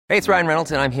Hey, it's Ryan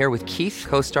Reynolds, and I'm here with Keith,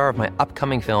 co-star of my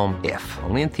upcoming film, If,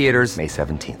 only in theaters May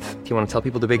 17th. Do you want to tell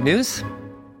people the big news?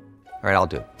 All right, I'll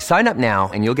do it. Sign up now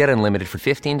and you'll get unlimited for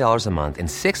 $15 a month and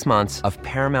 6 months of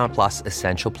Paramount Plus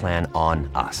Essential Plan on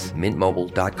us.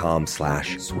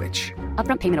 MintMobile.com/switch.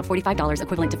 Upfront payment of $45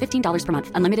 equivalent to $15 per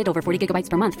month. Unlimited over 40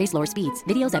 gigabytes per month. Face lower speeds.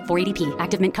 Videos at 480p.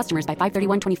 Active Mint customers by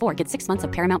 531.24 get 6 months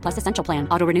of Paramount Plus Essential Plan.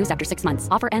 Auto renews after 6 months.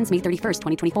 Offer ends May 31st,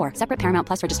 2024. Separate Paramount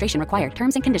Plus registration required.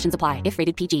 Terms and conditions apply if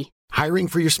rated PG. Hiring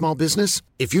for your small business?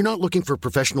 If you're not looking for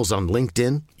professionals on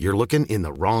LinkedIn, you're looking in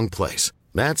the wrong place.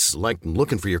 That's like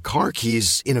looking for your car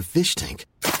keys in a fish tank.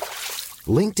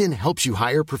 LinkedIn helps you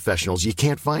hire professionals you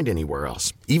can't find anywhere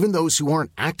else, even those who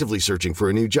aren't actively searching for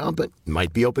a new job but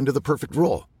might be open to the perfect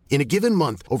role. In a given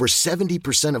month, over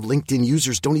 70% of LinkedIn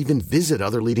users don't even visit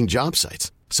other leading job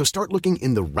sites. So start looking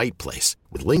in the right place.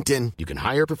 With LinkedIn, you can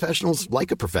hire professionals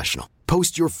like a professional.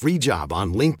 Post your free job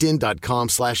on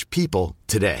linkedin.com/people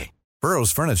today.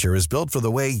 Burrow's furniture is built for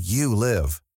the way you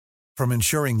live. From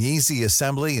ensuring easy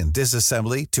assembly and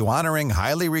disassembly to honoring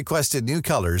highly requested new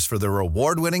colors for their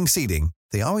award-winning seating,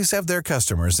 they always have their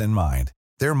customers in mind.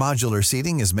 Their modular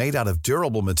seating is made out of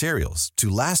durable materials to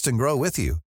last and grow with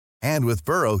you. And with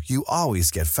Burrow, you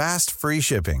always get fast, free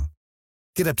shipping.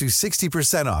 Get up to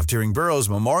 60% off during Burrow's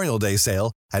Memorial Day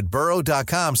sale at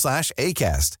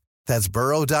burrow.com/ACAST. That's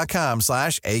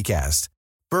burrow.com/ACAST.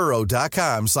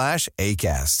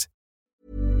 burrow.com/ACAST.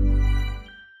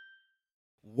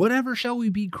 Whatever shall we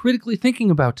be critically thinking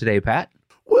about today, Pat?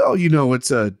 Well, you know,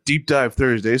 it's a Deep Dive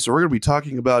Thursday, so we're going to be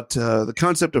talking about the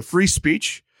concept of free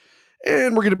speech,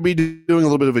 and we're going to be doing a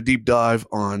little bit of a deep dive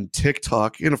on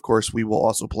TikTok, and of course, we will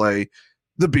also play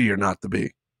the Be or Not the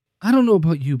Be. I don't know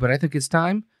about you, but I think it's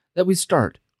time that we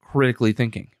start critically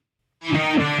thinking.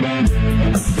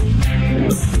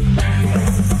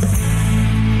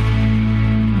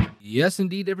 Yes,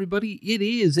 indeed, everybody. It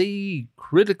is a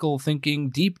critical thinking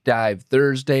deep dive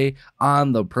Thursday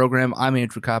on the program. I'm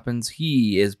Andrew Coppins.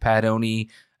 He is Pat Oney,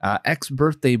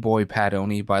 ex-birthday boy Pat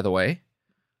Oney, by the way.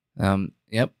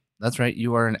 Yep, that's right.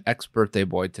 You are an ex-birthday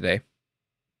boy today.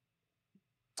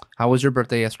 How was your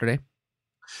birthday yesterday?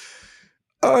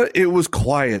 It was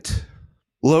quiet,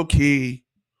 low key.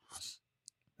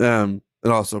 It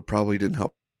also probably didn't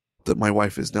help that my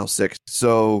wife is now sick.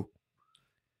 So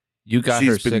you got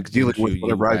her sick. She's been dealing with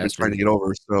whatever I've been trying to get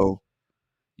over. So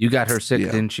you got her sick,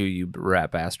 didn't you? You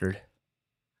rat bastard.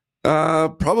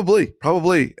 Probably.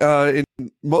 In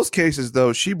most cases,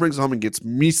 though, she brings home and gets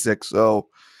me sick. So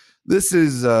this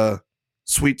is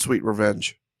sweet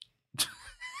revenge.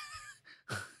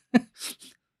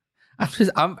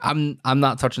 I'm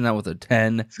not touching that with a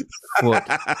 10-foot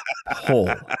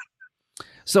pole.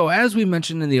 So as we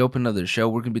mentioned in the open of the show,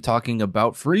 we're going to be talking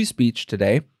about free speech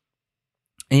today.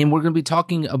 And we're going to be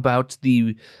talking about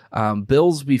the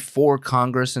bills before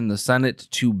Congress and the Senate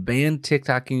to ban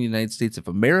TikTok in the United States of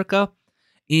America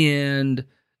and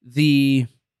the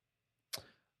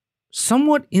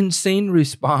somewhat insane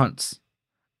response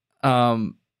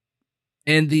and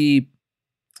the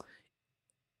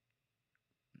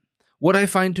what I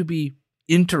find to be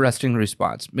interesting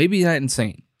response, maybe not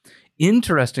insane,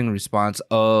 interesting response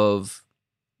of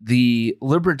the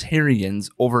libertarians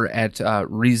over at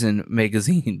Reason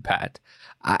Magazine, Pat.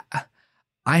 I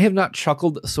have not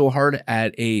chuckled so hard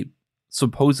at a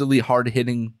supposedly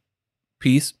hard-hitting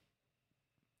piece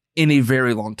in a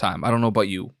very long time. I don't know about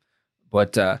you,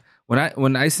 but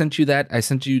when I sent you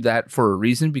that for a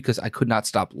reason, because I could not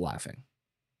stop laughing.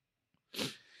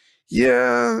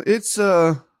 Yeah, it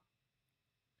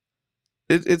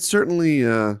certainly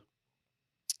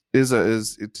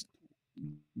it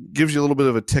gives you a little bit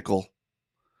of a tickle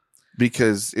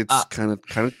because it's kind of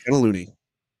loony.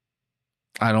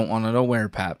 I don't want to know where,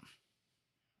 Pat.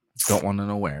 Don't want to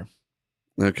know where.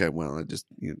 Okay, well, I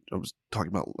was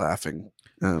talking about laughing.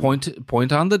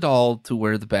 Point on the doll to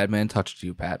where the bad man touched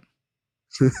you, Pat.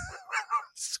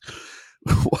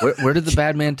 where did the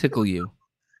bad man tickle you?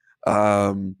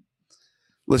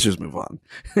 Let's just move on.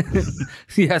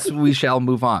 Yes, we shall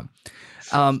move on.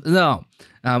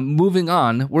 Moving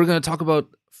on, we're going to talk about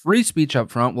free speech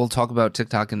up front. We'll talk about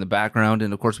TikTok in the background.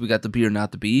 And of course, we got the Be or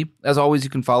Not the Be. As always, you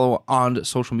can follow on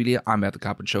social media. I'm at The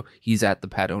Coppin Show. He's at The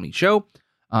Pat Oney Show.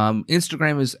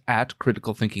 Instagram is at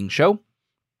Critical Thinking Show.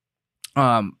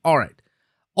 All right.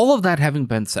 All of that having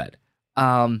been said,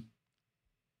 how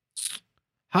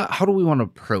do we want to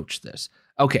approach this?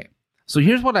 Okay. So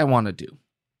here's what I want to do.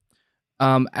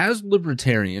 As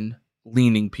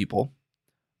libertarian-leaning people,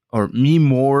 or me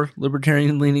more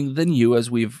libertarian-leaning than you,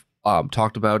 as we've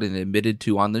talked about and admitted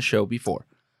to on the show before.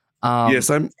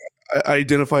 Yes, I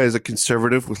identify as a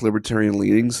conservative with libertarian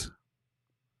leanings.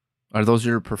 Are those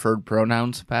your preferred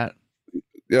pronouns, Pat?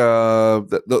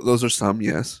 Those are some,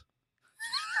 yes.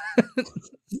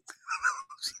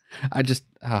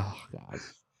 Oh God.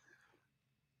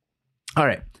 All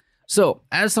right. So,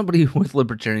 as somebody with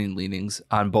libertarian leanings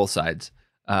on both sides,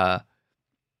 I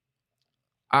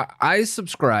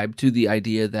subscribe to the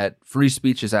idea that free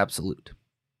speech is absolute,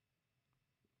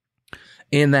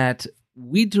 and that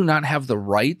we do not have the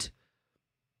right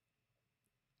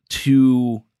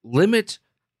to limit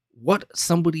what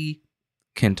somebody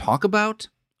can talk about,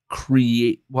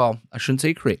 create. Well, I shouldn't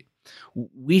say create.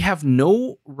 We have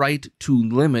no right to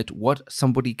limit what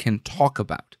somebody can talk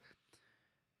about.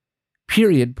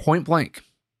 Period. Point blank.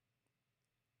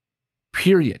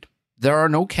 Period. There are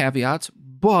no caveats,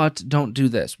 but don't do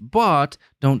this, but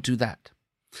don't do that.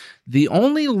 The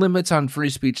only limits on free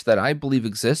speech that I believe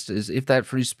exist is if that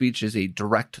free speech is a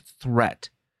direct threat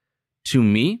to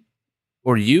me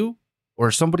or you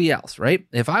or somebody else, right?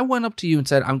 If I went up to you and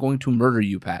said, I'm going to murder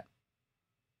you, Pat.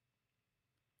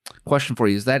 Question for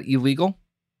you, is that illegal?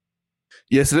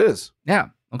 Yes, it is. Yeah,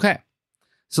 okay.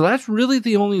 So that's really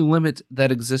the only limit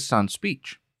that exists on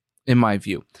speech, in my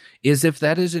view, is if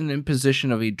that is an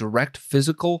imposition of a direct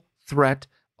physical threat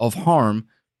of harm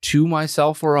to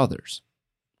myself or others.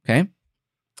 Okay?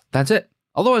 That's it.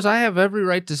 Otherwise, I have every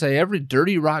right to say every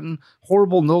dirty, rotten,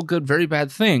 horrible, no good, very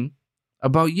bad thing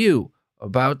about you,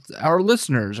 about our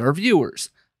listeners, our viewers.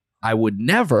 I would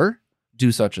never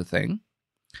do such a thing,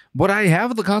 but I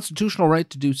have the constitutional right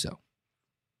to do so.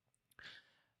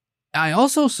 I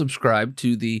also subscribe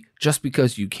to the just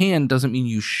because you can doesn't mean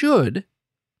you should,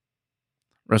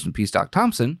 rest in peace, Doc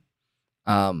Thompson,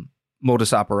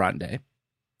 modus operandi,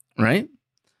 right?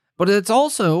 But it's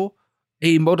also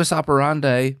a modus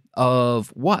operandi of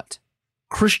what?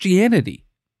 Christianity.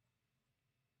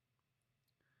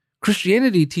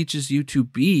 Christianity teaches you to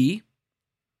be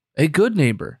a good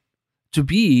neighbor, to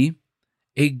be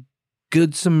a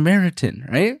good Samaritan,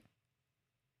 right?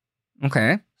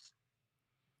 Okay.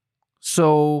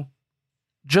 So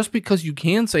just because you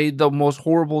can say the most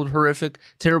horrible, horrific,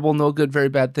 terrible, no good, very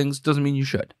bad things doesn't mean you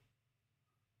should.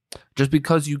 Just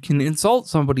because you can insult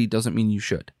somebody doesn't mean you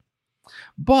should.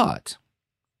 But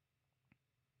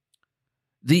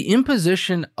the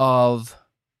imposition of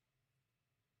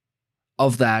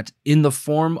that in the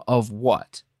form of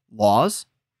what? Laws?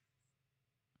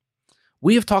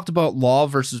 We have talked about law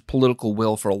versus political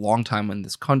will for a long time in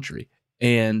this country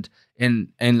and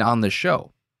on this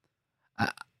show.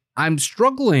 I'm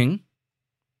struggling,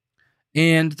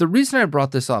 and the reason I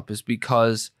brought this up is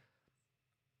because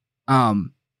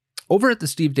over at the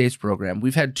Steve Deace program,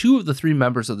 we've had 2 of the 3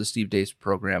 members of the Steve Deace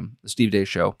program, the Steve Deace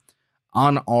Show,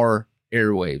 on our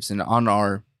airwaves and on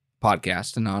our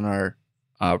podcast and on our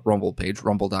Rumble page,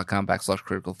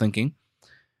 rumble.com/critical thinking.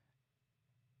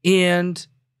 And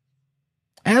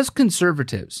as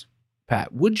conservatives,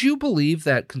 Pat, would you believe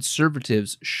that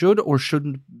conservatives should or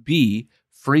shouldn't be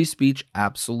free speech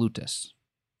absolutists?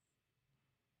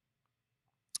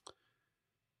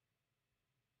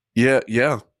 Yeah.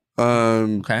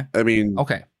 Okay. I mean,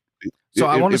 okay. So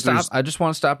I want to stop. I just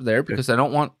want to stop there because I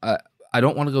don't want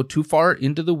to go too far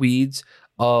into the weeds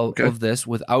of this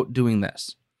without doing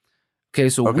this. Okay.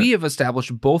 So we have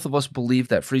established, both of us believe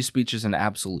that free speech is an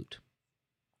absolute.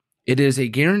 It is a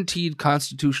guaranteed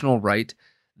constitutional right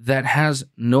that has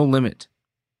no limit,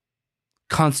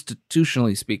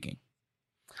 constitutionally speaking.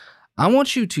 I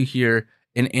want you to hear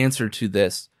an answer to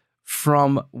this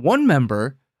from one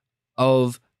member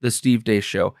of the Steve Deace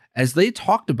Show as they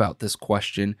talked about this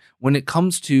question when it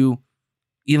comes to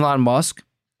Elon Musk,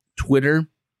 Twitter,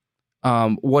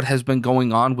 what has been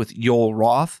going on with Yoel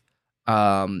Roth,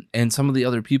 and some of the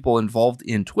other people involved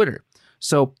in Twitter.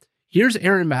 So here's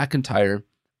Aaron McIntyre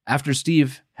after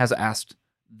Steve has asked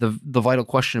the vital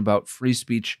question about free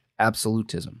speech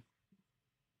absolutism.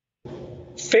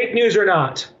 Fake news or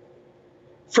not,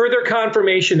 further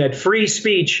confirmation that free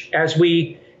speech, as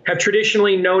we have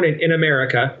traditionally known it in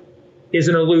America, is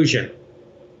an illusion.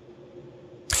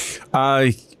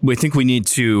 We think we need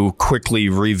to quickly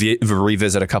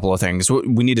revisit a couple of things.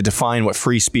 We need to define what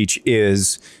free speech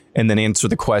is and then answer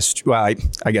the question. Well,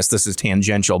 I guess this is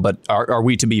tangential, but are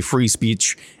we to be free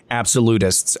speech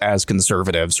absolutists as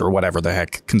conservatives, or whatever the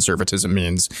heck conservatism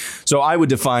means? So I would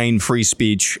define free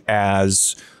speech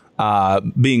as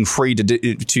being free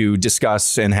to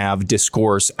discuss and have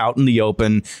discourse out in the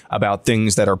open about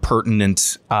things that are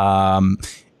pertinent,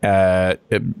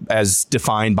 as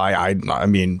defined by, I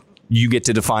mean, you get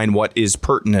to define what is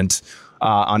pertinent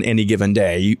on any given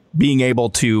day. Being able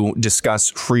to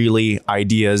discuss freely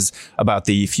ideas about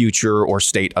the future or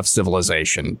state of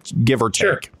civilization, give or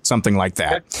take, something like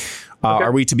that.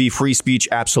 Are we to be free speech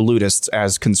absolutists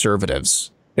as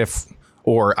conservatives?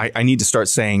 I need to start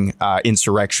saying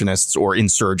insurrectionists or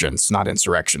insurgents, not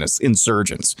insurrectionists,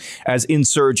 insurgents. As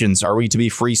insurgents, are we to be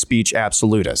free speech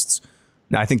absolutists?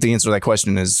 Now, I think the answer to that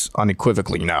question is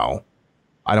unequivocally no.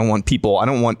 I don't want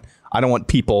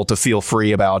people to feel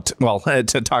free about,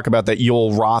 to talk about that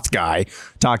Yoel Roth guy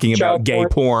talking about gay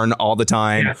porn all the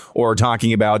time, or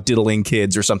talking about diddling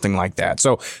kids or something like that.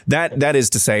 So that is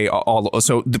to say,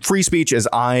 so the free speech as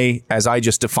I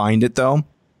just defined it, though,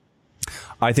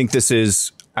 I think this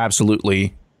is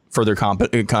absolutely further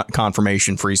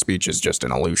confirmation. Free speech is just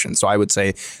an illusion. So I would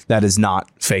say that is not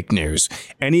fake news.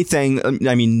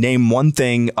 Name one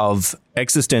thing of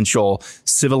existential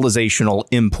civilizational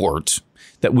import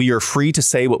that we are free to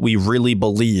say what we really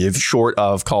believe, short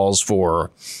of calls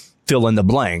for fill in the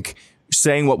blank,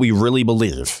 saying what we really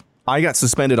believe. I got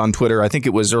suspended on Twitter, I think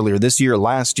it was earlier this year,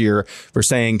 last year, for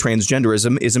saying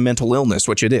transgenderism is a mental illness,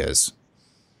 which it is.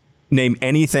 Name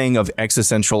anything of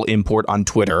existential import on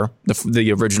Twitter,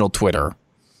 the original Twitter,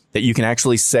 that you can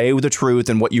actually say the truth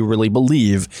and what you really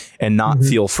believe and not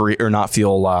feel free or not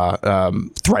feel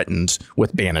threatened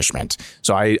with banishment.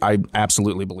 So I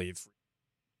absolutely believe.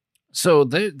 So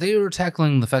they were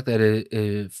tackling the fact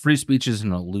that free speech is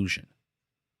an illusion.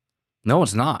 No,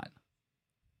 it's not.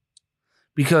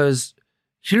 Because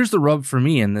here's the rub for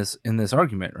me in this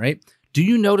argument, right? Do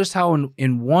you notice how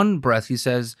in one breath he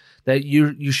says that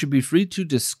you should be free to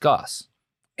discuss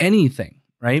anything,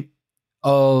 right,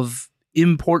 of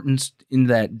importance in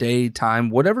that day, time,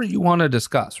 whatever you want to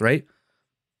discuss, right?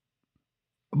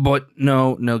 But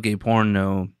no gay porn,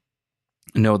 no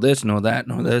this, no that,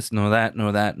 no this, no that,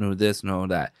 no that, no this, no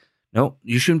that. No,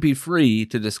 you shouldn't be free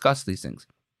to discuss these things.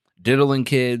 Diddling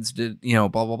kids, blah,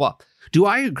 blah, blah. Do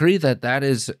I agree that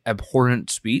is abhorrent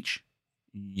speech?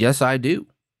 Yes, I do.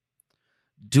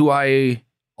 Do I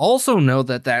also know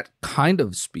that kind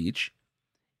of speech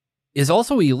is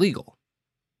also illegal?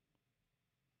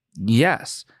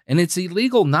 Yes. And it's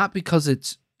illegal not because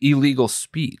it's illegal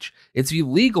speech. It's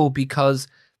illegal because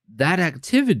that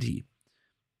activity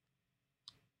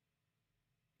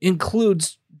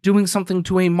includes doing something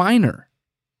to a minor.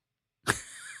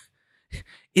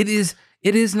 It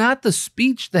is not the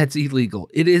speech that's illegal.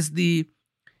 It is the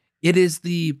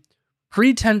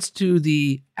pretense to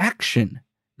the action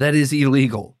that is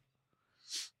illegal.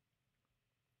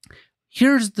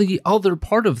 Here's the other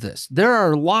part of this. There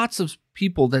are lots of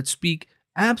people that speak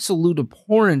absolute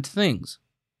abhorrent things.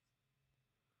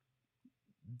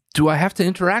 Do I have to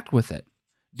interact with it?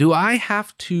 Do I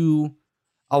have to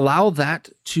allow that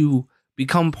to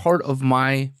become part of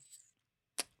my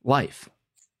life?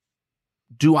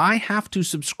 Do I have to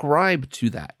subscribe to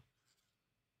that?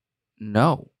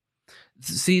 No.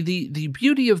 See, the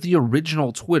beauty of the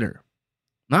original Twitter,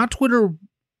 not Twitter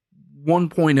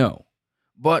 1.0,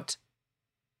 but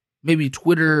maybe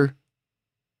Twitter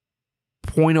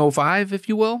 0.05, if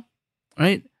you will,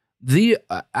 right? The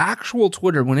actual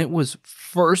Twitter, when it was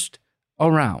first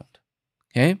around,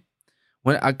 okay?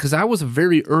 Because I was a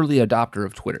very early adopter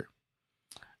of Twitter.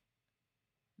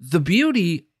 The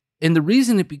beauty and the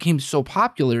reason it became so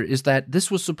popular is that this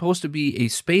was supposed to be a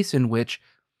space in which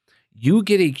you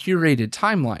get a curated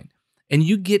timeline and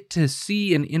you get to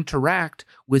see and interact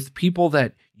with people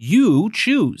that you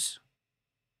choose,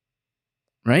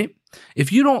 right?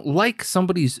 If you don't like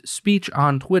somebody's speech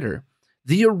on Twitter,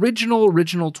 the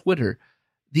original Twitter,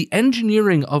 the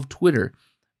engineering of Twitter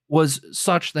was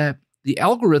such that the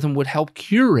algorithm would help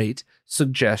curate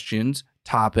suggestions,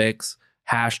 topics,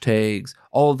 hashtags,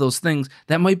 all of those things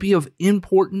that might be of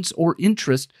importance or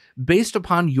interest based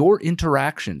upon your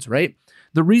interactions, right?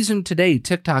 The reason today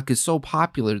TikTok is so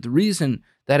popular, the reason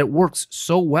that it works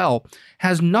so well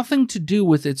has nothing to do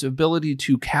with its ability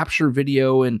to capture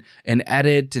video and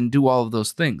edit and do all of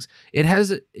those things. It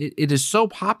is so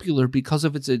popular because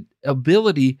of its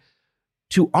ability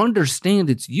to understand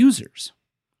its users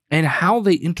and how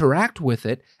they interact with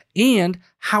it and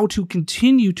how to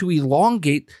continue to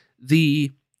elongate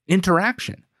the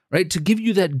interaction, right? To give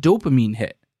you that dopamine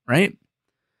hit, right?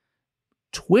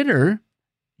 Twitter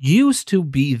used to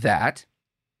be that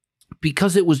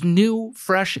because it was new,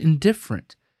 fresh, and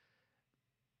different.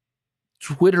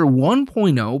 Twitter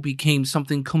 1.0 became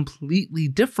something completely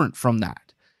different from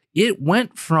that. It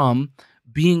went from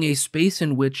being a space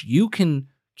in which you can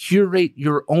curate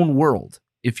your own world,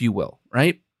 if you will,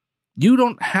 right? You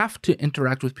don't have to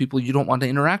interact with people you don't want to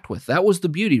interact with. That was the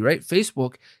beauty, right?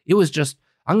 Facebook, it was just,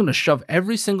 I'm going to shove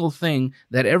every single thing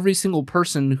that every single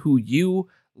person who you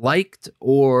liked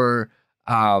or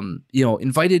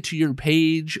invited to your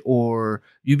page or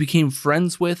you became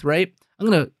friends with, right?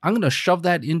 I'm gonna shove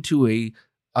that into a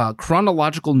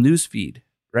chronological news feed,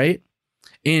 right?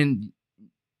 And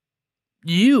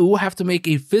you have to make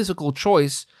a physical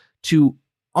choice to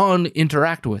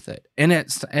uninteract with it. And at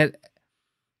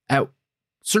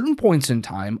certain points in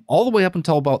time, all the way up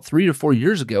until about 3 to 4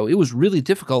 years ago, it was really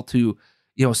difficult to,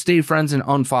 stay friends and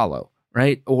unfollow,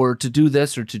 right? Or to do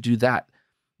this or to do that.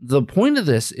 The point of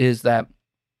this is that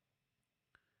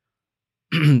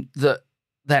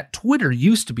that Twitter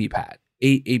used to be, Pat,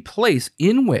 a place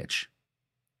in which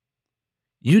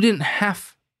you didn't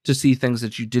have to see things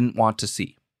that you didn't want to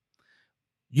see.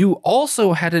 You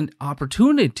also had an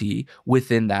opportunity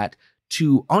within that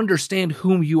to understand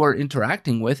whom you are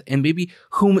interacting with and maybe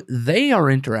whom they are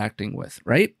interacting with,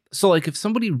 right? So like if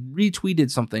somebody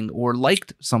retweeted something or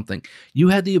liked something, you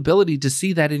had the ability to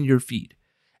see that in your feed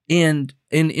and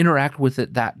interact with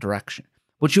it that direction.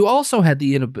 But you also had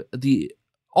the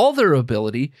other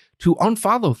ability to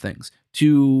unfollow things,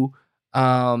 to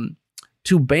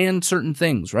ban certain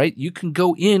things, right? You can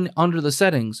go in under the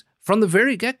settings from the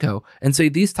very get-go and say,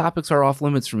 these topics are off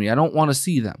limits for me. I don't want to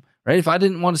see them, right? If I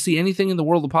didn't want to see anything in the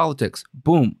world of politics,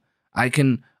 boom, I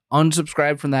can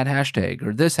unsubscribe from that hashtag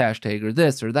or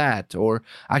this or that, or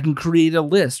I can create a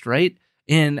list, right?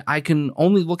 And I can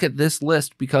only look at this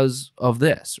list because of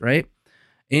this, right?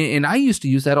 And I used to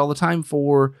use that all the time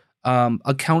for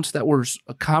accounts that were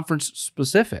conference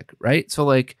specific, right? So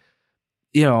like,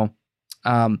 all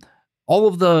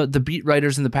of the beat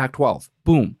writers in the Pac-12,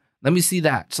 boom, let me see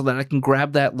that so that I can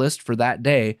grab that list for that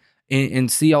day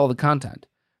and see all the content.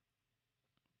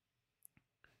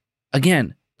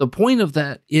 Again, the point of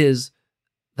that is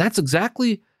that's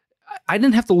exactly, I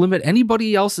didn't have to limit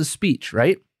anybody else's speech,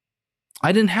 right?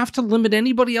 I didn't have to limit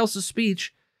anybody else's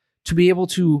speech to be able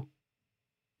to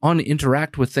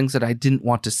interact with things that I didn't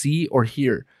want to see or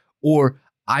hear, or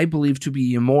I believe to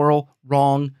be immoral,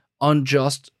 wrong,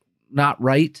 unjust, not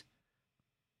right,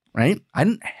 right? I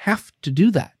didn't have to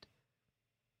do that.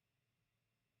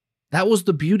 That was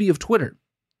the beauty of Twitter.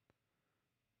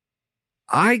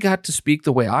 I got to speak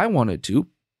the way I wanted to.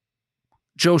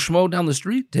 Joe Schmo down the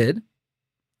street did.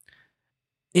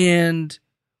 And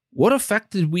what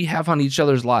effect did we have on each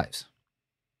other's lives?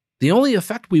 The only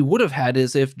effect we would have had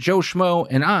is if Joe Schmo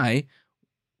and I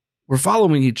were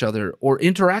following each other or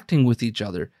interacting with each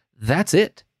other. That's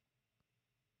it.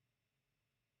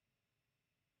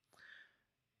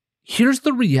 Here's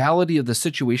the reality of the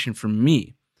situation for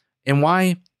me and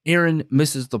why Aaron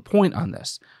misses the point on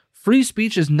this. Free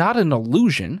speech is not an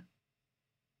illusion.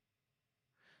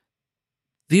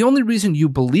 The only reason you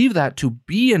believe that to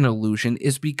be an illusion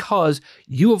is because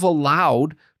you have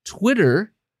allowed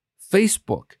Twitter,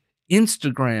 Facebook,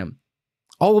 Instagram,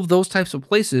 all of those types of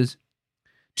places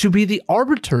to be the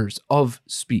arbiters of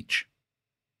speech.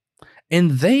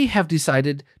 And they have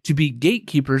decided to be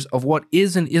gatekeepers of what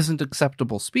is and isn't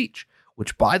acceptable speech,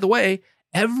 which, by the way,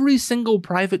 every single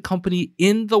private company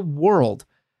in the world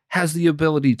has the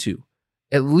ability to,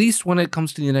 at least when it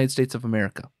comes to the United States of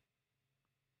America.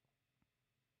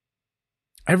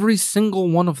 Every single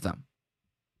one of them.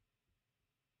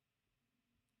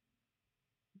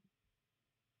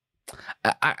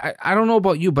 I don't know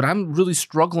about you, but I'm really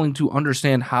struggling to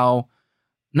understand how,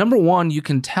 number one, you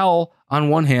can tell on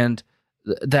one hand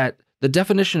that the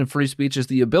definition of free speech is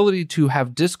the ability to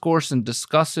have discourse and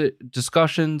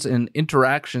discussions and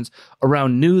interactions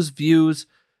around news, views,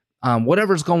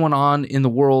 whatever's going on in the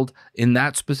world in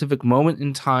that specific moment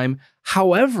in time,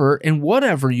 however and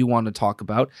whatever you want to talk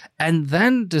about, and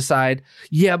then decide,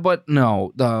 yeah, but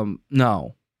no,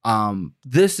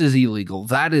 this is illegal.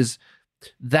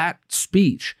 That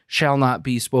speech shall not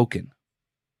be spoken.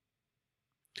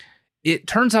 It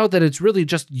turns out that it's really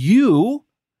just you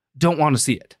don't want to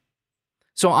see it.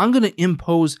 So I'm going to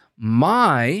impose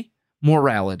my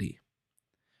morality.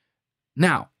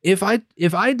 Now, if I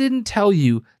didn't tell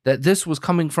you that this was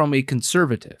coming from a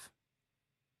conservative,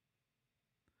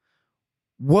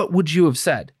 what would you have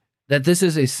said? That this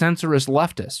is a censorious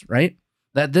leftist, right?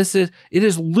 That it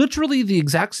is literally the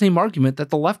exact same argument that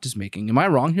the left is making. Am I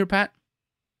wrong here, Pat?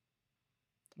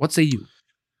 What say you?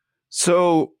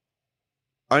 So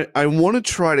I want to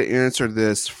try to answer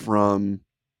this from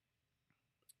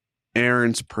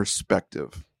Aaron's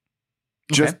perspective.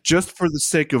 Okay. Just for the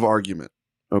sake of argument.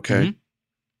 Okay. Mm-hmm.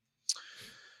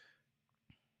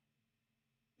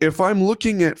 If I'm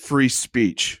looking at free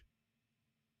speech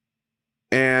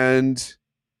and,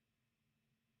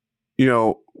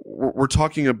 we're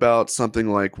talking about something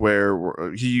like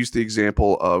where he used the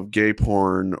example of gay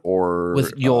porn or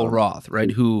with Joel Roth, right?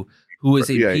 Who is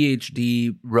a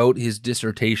PhD, wrote his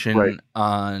dissertation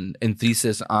on and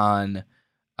thesis on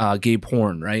gay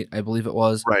porn, right? I believe it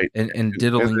was, right, and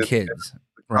diddling kids.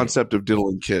 concept of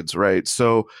diddling kids, right?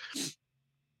 So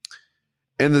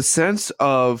in the sense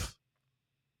of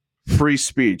free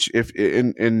speech, if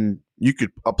and you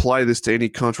could apply this to any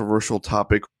controversial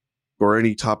topic or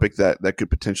any topic that could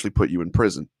potentially put you in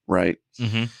prison, right?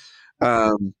 Mm-hmm.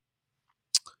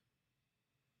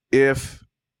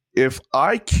 If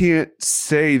I can't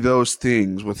say those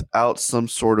things without some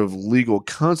sort of legal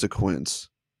consequence,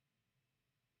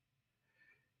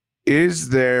 is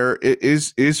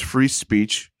free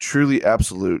speech truly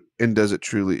absolute, and does it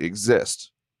truly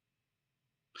exist?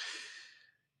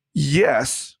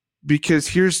 Yes, because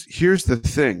here's the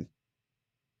thing.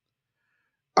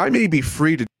 I may be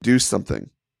free to do something.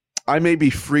 I may be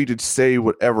free to say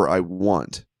whatever I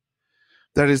want.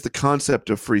 That is the concept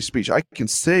of free speech. I can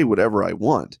say whatever I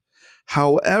want.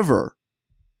 However,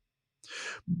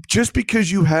 just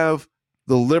because you have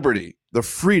the liberty, the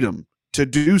freedom to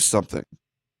do something,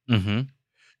 mm-hmm.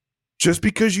 just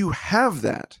because you have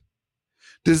that,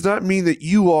 does not mean that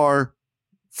you are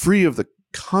free of the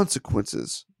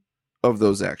consequences of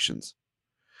those actions.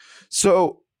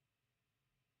 So,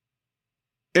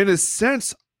 in a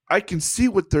sense, I can see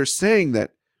what they're saying,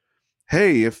 that,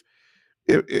 hey,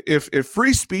 if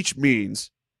free speech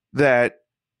means that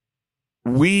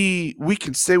we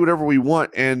can say whatever we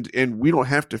want and we don't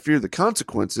have to fear the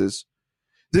consequences,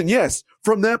 then yes,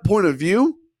 from that point of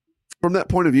view,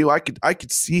 I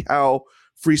could see how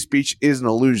free speech is an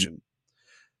illusion.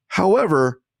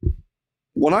 However,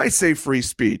 when I say free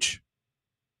speech,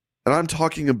 and I'm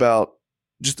talking about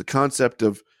just the concept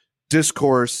of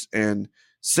discourse and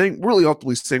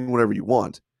ultimately saying whatever you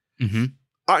want. Mm-hmm.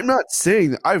 I'm not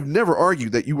saying that. I've never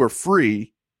argued that you are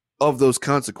free of those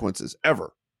consequences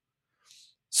ever.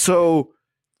 So,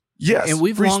 yes, and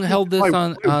we've long held this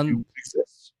on.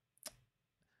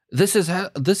 This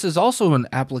is also an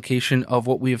application of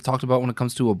what we have talked about when it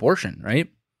comes to abortion, right?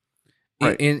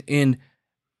 Right. In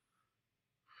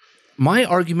my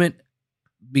argument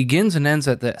begins and ends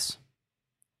at this.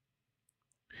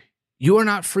 You are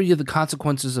not free of the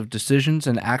consequences of decisions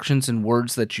and actions and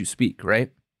words that you speak,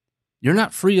 right? You're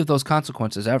not free of those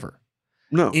consequences ever.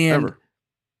 No, and ever.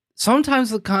 Sometimes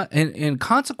the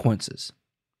consequences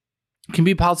can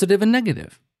be positive and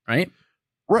negative, right?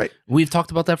 Right. We've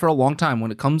talked about that for a long time.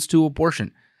 When it comes to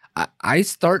abortion, I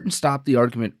start and stop the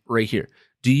argument right here.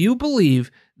 Do you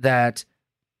believe that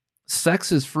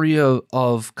sex is free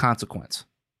of consequence?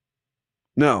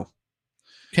 No.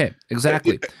 Okay,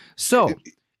 exactly. So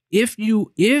if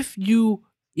you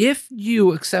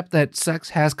accept that sex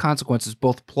has consequences,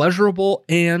 both pleasurable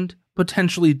and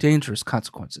potentially dangerous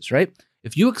consequences, right?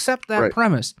 If you accept that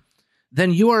premise,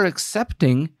 then you are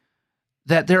accepting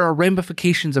that there are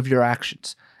ramifications of your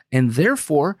actions. And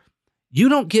therefore, you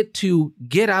don't get to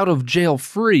get out of jail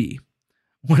free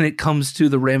when it comes to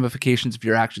the ramifications of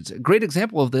your actions. A great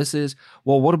example of this is,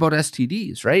 well, what about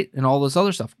STDs, right? And all this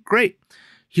other stuff. Great.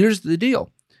 Here's the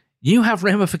deal. You have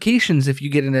ramifications if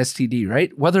you get an STD,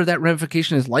 right? Whether that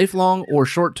ramification is lifelong or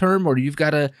short-term, or you've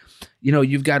got to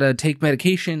take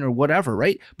medication or whatever,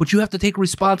 right? But you have to take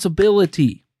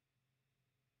responsibility.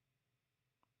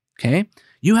 Okay?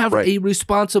 You have a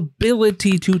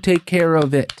responsibility to take care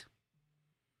of it.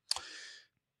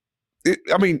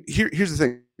 Here's the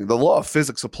thing. The law of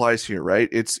physics applies here, right?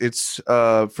 It's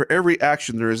for every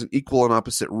action, there is an equal and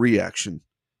opposite reaction.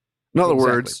 In other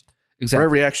words, for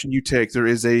every action you take, there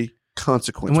is a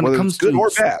consequence, whether it's good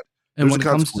or bad. And when it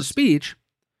comes to speech,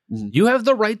 you have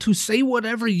the right to say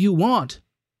whatever you want.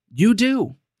 You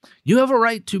do. You have a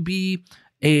right to be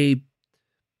a,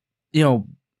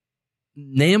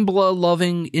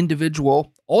 NAMBLA-loving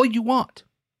individual all you want.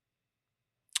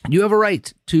 You have a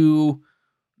right to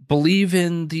believe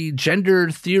in the gender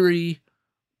theory,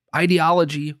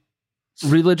 ideology,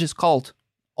 religious cult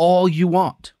all you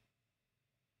want.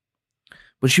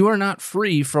 But you are not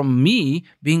free from me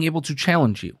being able to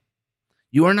challenge you.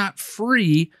 You are not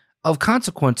free of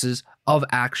consequences of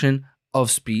action,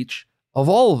 of speech, of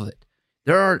all of it.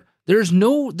 There's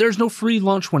no free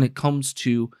lunch when it comes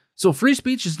to. So free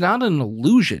speech is not an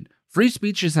illusion. Free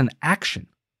speech is an action,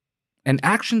 and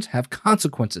actions have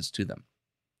consequences to them.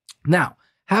 Now,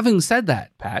 having said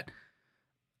that, Pat,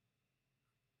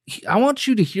 I want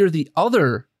you to hear the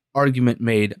other argument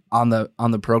made on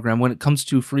the program when it comes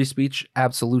to free speech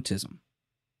absolutism.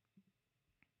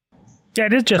 Yeah,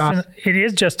 it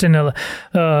is just an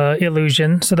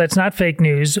illusion. So that's not fake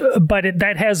news, but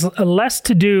that has less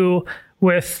to do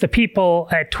with the people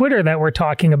at Twitter that we're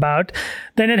talking about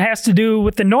than it has to do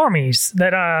with the normies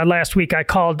that last week I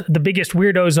called the biggest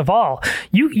weirdos of all.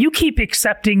 You keep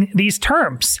accepting these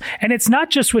terms, and it's not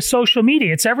just with social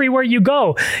media. It's everywhere you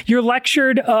go. You're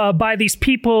lectured by these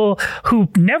people who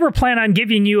never plan on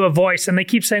giving you a voice, and they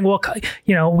keep saying, well,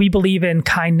 we believe in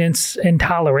kindness and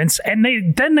tolerance, and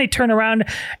then they turn around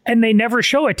and they never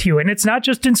show it to you. And it's not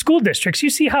just in school districts. You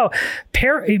see how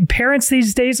parents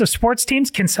these days of sports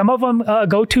teams, can some of them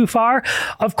go too far?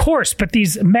 Of course, but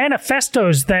these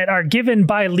manifestos that are given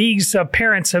by leagues of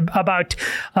parents about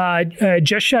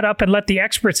just shut up and let the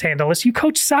experts handle this. You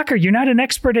coach soccer. You're not an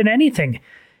expert in anything.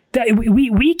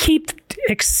 We keep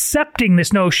accepting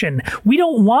this notion. We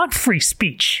don't want free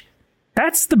speech.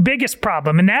 That's the biggest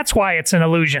problem, and that's why it's an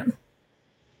illusion.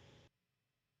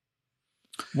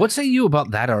 What say you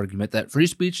about that argument that free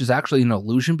speech is actually an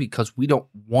illusion because we don't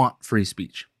want free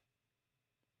speech?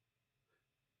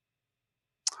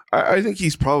 I think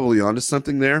he's probably onto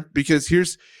something there,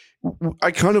 because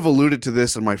I kind of alluded to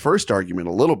this in my first argument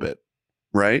a little bit,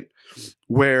 right?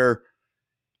 Where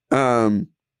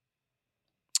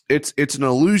it's an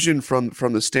illusion from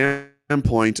the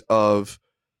standpoint of,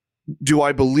 do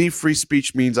I believe free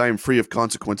speech means I am free of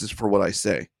consequences for what I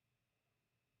say?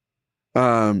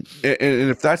 And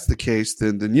if that's the case,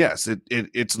 then yes,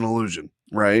 it's an illusion,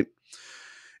 right?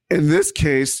 In this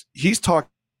case, he's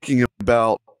talking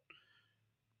about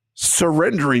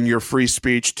surrendering your free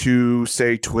speech to,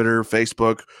 say, Twitter,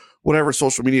 Facebook, whatever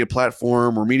social media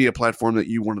platform or media platform that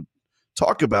you want to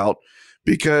talk about,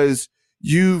 because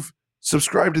you've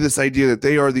subscribed to this idea that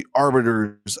they are the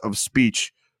arbiters of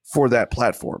speech for that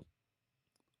platform.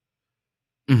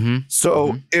 Mm-hmm.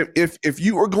 So if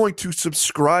you are going to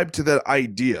subscribe to that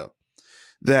idea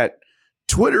that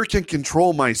Twitter can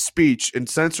control my speech and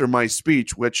censor my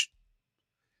speech, which,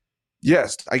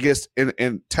 yes, I guess,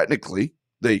 and technically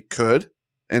they could,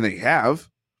 and they have.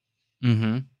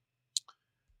 Mm-hmm.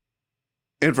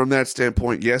 And from that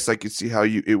standpoint, yes, I could see how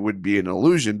it would be an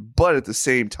illusion. But at the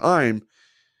same time,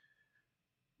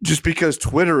 just because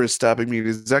Twitter is stopping me,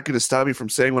 is that going to stop me from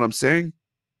saying what I'm saying?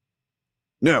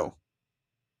 No.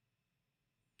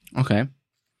 Okay.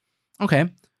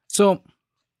 So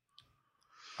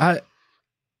I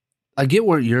get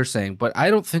what you're saying, but I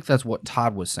don't think that's what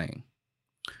Todd was saying.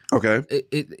 Okay.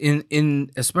 In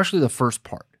especially the first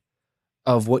part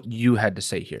of what you had to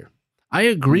say here. I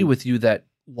agree with you that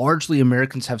largely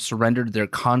Americans have surrendered their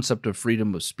concept of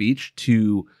freedom of speech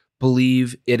to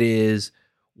believe it is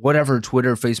whatever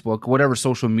Twitter, Facebook, whatever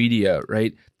social media,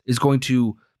 right, is going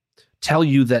to tell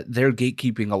you that their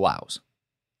gatekeeping allows.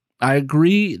 I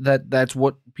agree that that's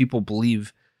what people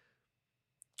believe.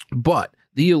 But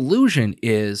the illusion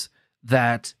is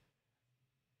that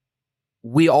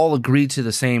we all agree to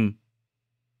the same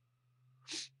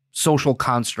social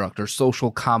construct or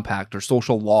social compact or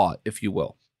social law, if you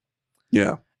will.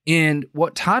 Yeah. And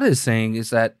what Todd is saying is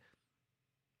that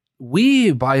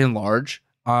we, by and large,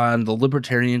 on the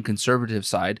libertarian conservative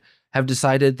side, have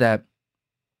decided that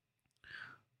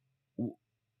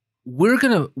we're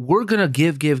gonna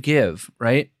give,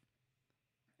 right?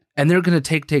 And they're gonna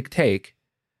take,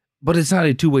 but it's not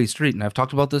a two-way street. And I've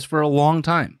talked about this for a long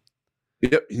time.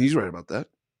 Yep, he's right about that.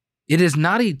 It is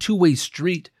not a two-way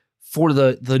street for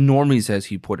the normies, as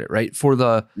he put it, right? For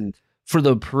the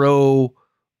pro,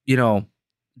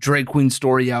 drag queen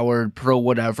story hour, pro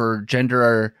whatever,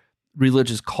 gender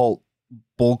religious cult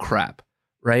bullcrap,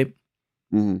 right?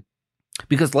 Mm-hmm.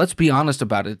 Because let's be honest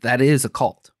about it, that is a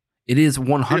cult. It is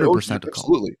 100% a cult.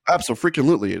 Absolutely.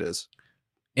 Absolutely it is.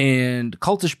 And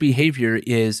cultish behavior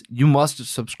is you must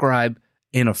subscribe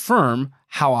and affirm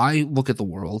how I look at the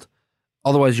world.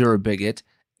 Otherwise, you're a bigot.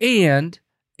 And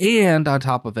on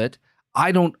top of it,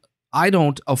 I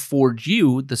don't afford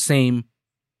you the same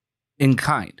in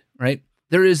kind, right?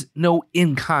 There is no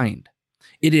in kind.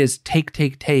 It is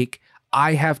take.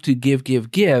 I have to give,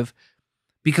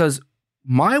 because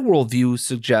my worldview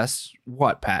suggests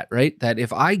what, Pat, right? That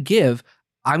if I give,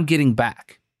 I'm getting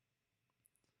back.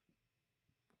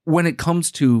 When it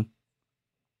comes to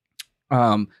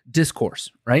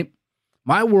discourse, right?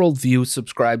 My worldview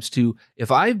subscribes to,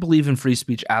 if I believe in free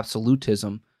speech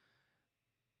absolutism,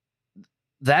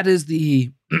 that is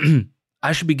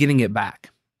I should be getting it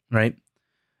back, right?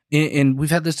 And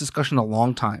we've had this discussion a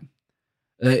long time.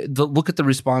 Look at the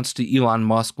response to Elon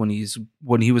Musk when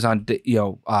he was on,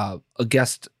 a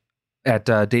guest at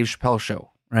Dave Chappelle's show,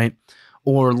 right?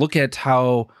 Or look at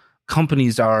how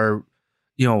companies are,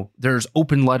 there's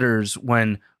open letters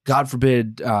when, God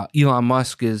forbid, Elon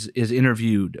Musk is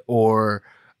interviewed, or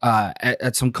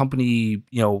at some company,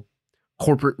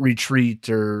 corporate retreat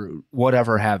or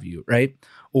whatever have you, right?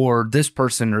 or this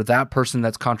person or that person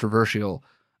that's controversial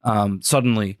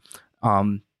suddenly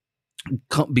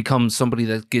becomes somebody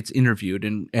that gets interviewed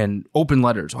and open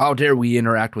letters. How dare we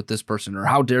interact with this person, or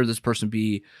how dare this person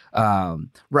be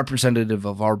representative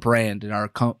of our brand and our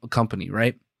company,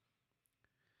 right?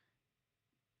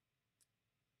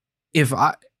 If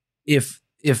I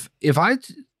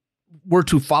were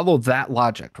to follow that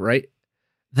logic, right,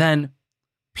 then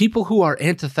people who are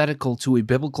antithetical to a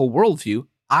biblical worldview,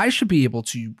 I should be able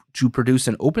to produce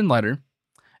an open letter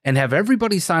and have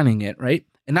everybody signing it, right?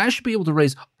 And I should be able to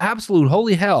raise absolute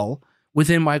holy hell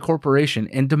within my corporation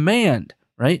and demand,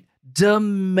 right?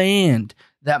 Demand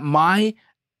that my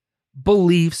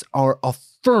beliefs are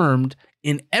affirmed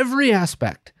in every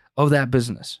aspect of that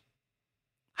business.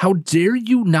 How dare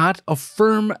you not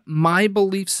affirm my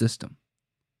belief system?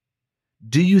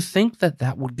 Do you think that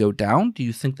that would go down? Do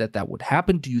you think that that would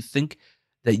happen? Do you think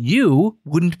that you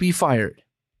wouldn't be fired?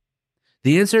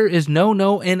 The answer is no,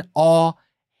 no, and all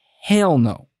hell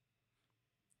no.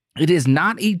 It is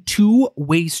not a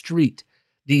two-way street.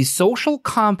 The social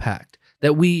compact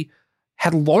that we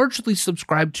had largely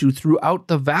subscribed to throughout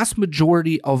the vast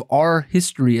majority of our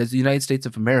history as the United States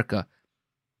of America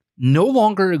no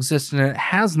longer exists, and it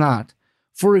has not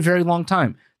for a very long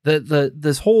time.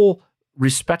 This whole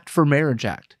Respect for Marriage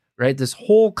Act, right? This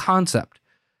whole concept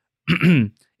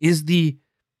is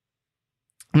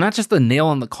not just the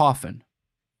nail in the coffin,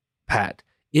 Pat.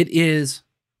 It is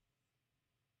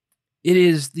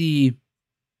the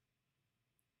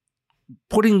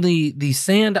putting the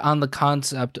sand on the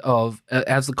concept of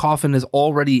as the coffin is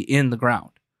already in the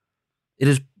ground. It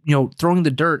is, throwing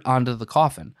the dirt onto the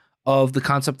coffin of the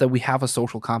concept that we have a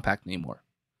social compact anymore.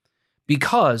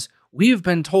 Because we have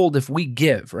been told if we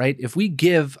give, right? If we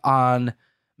give on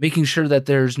making sure that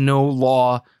there's no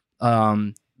law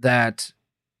that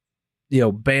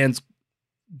bans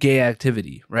gay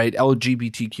activity, right?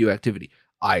 LGBTQ activity.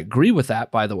 I agree with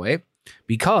that, by the way,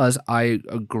 because I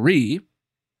agree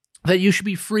that you should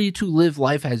be free to live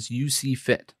life as you see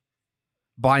fit,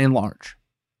 by and large,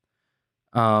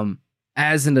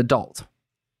 as an adult.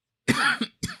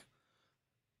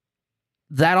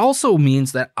 That also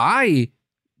means that I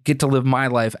get to live my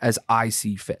life as I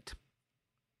see fit.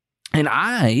 And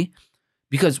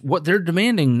because what they're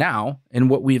demanding now and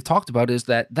what we have talked about is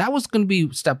that was going to be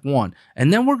step one.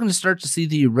 And then we're going to start to see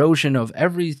the erosion of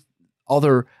every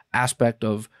other aspect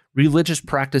of religious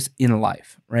practice in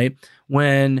life, right?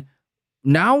 When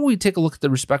now we take a look at the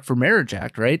Respect for Marriage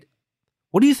Act, right?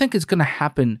 What do you think is going to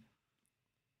happen?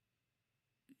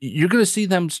 You're going to see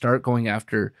them start going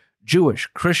after Jewish,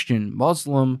 Christian,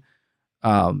 Muslim,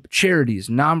 charities,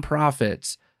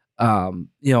 nonprofits,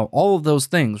 all of those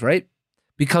things, right?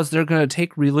 Because they're going to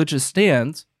take religious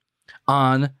stands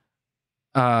on,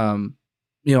 on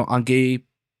gay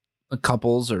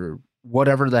couples or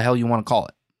whatever the hell you want to call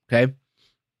it. Okay.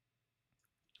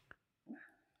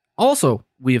 Also,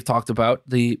 we have talked about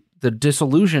the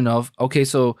disillusion of, okay,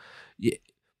 so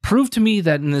prove to me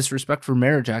that in this Respect for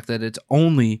Marriage Act that it's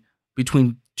only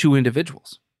between two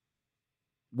individuals.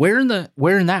 Where in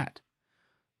that?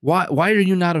 Why are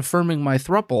you not affirming my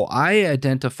throuple? I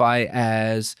identify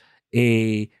as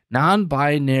a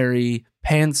non-binary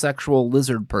pansexual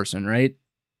lizard person, right?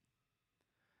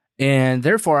 And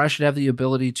therefore, I should have the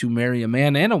ability to marry a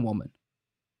man and a woman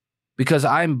because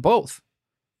I'm both,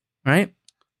 right?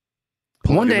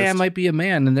 Polygamist. One day I might be a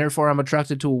man and therefore I'm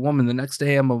attracted to a woman. The next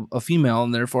day I'm a female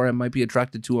and therefore I might be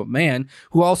attracted to a man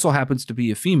who also happens to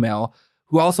be a female,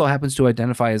 who also happens to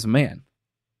identify as a man.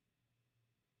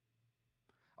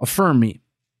 Affirm me.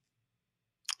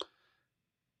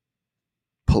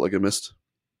 Polygamist.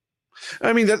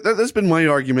 I mean, that's been my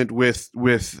argument with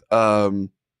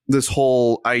this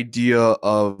whole idea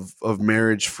of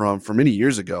marriage from many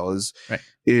years ago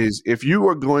is if you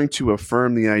are going to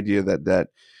affirm the idea that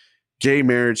gay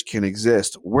marriage can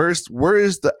exist, where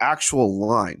is the actual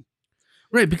line?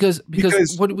 Right, because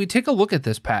when we take a look at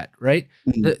this, Pat, right?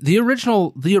 Mm-hmm. The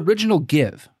original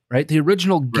give, right? The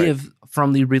original give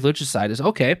from the religious side is,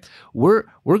 okay, we're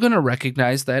going to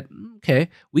recognize that, okay,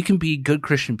 we can be good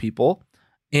Christian people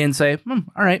and say,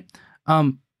 all right,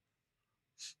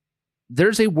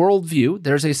 there's a worldview,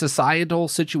 there's a societal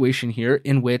situation here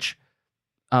in which,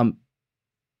 okay,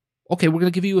 we're going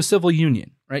to give you a civil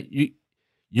union, right?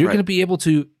 You're going to be able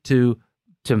to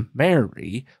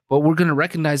marry, but we're going to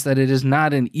recognize that it is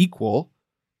not an equal,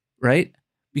 right?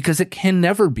 Because it can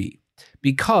never be.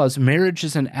 Because marriage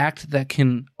is an act that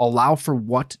can allow for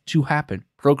what to happen?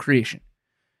 Procreation.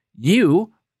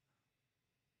 You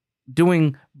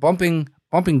doing bumping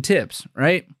tips,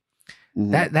 right?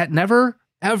 Mm-hmm. That never,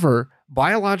 ever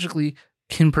biologically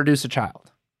can produce a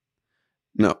child.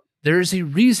 No. There is a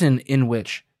reason in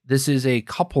which this is a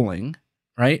coupling,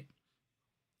 right?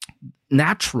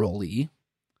 Naturally,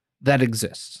 that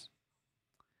exists.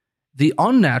 The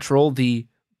unnatural, the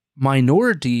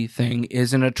minority thing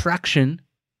is an attraction,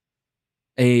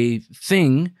 a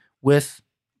thing with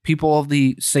people of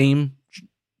the same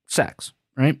sex,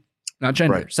 right? Not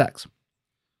gender, Right. sex.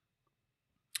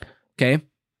 Okay.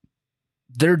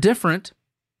 They're different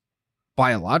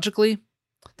biologically.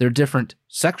 They're different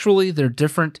sexually. They're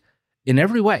different in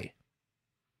every way.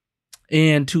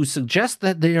 And to suggest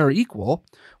that they are equal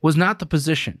was not the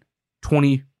position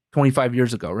 20, 25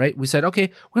 years ago, right? We said,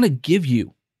 okay, we're going to give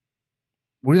you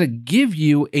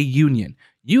a union.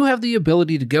 You have the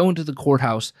ability to go into the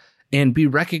courthouse and be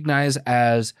recognized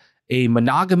as a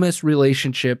monogamous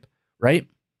relationship, right?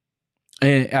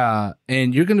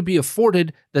 And you're going to be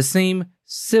afforded the same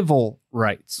civil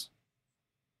rights.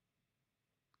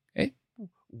 Okay?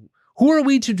 Who are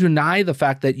we to deny the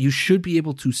fact that you should be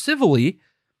able to civilly,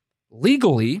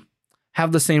 legally,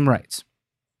 have the same rights?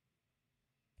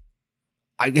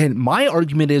 Again, my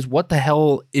argument is, what the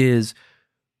hell is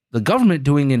the government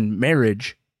doing in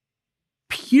marriage,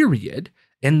 period?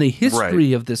 And the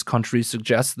history of this country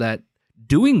suggests that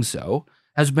doing so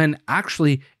has been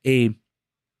actually a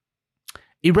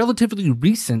relatively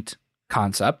recent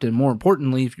concept. And more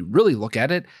importantly, if you really look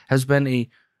at it, has been a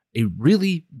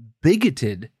really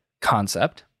bigoted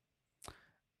concept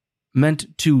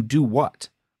meant to do what?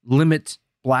 Limit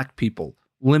black people,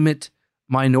 limit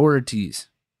minorities,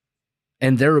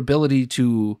 and their ability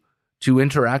to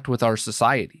interact with our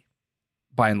society,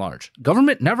 by and large.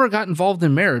 Government never got involved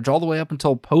in marriage all the way up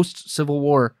until post-Civil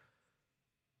War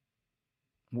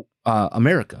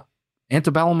America,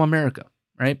 antebellum America,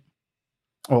 right?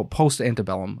 Oh,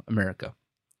 post-antebellum America,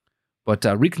 but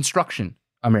Reconstruction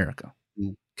America,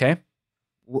 okay?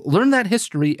 Learn that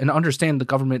history and understand the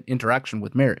government interaction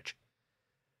with marriage.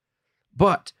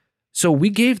 But, so we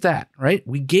gave that, right?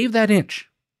 We gave that inch.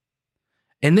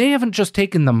 And they haven't just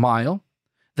taken the mile,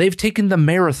 they've taken the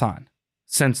marathon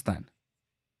since then.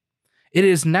 It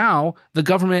is now the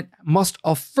government must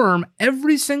affirm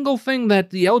every single thing that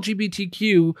the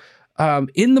LGBTQ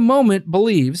in the moment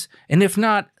believes. And if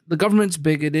not, the government's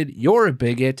bigoted, you're a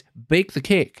bigot, bake the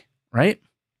cake, right?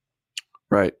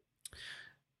 Right.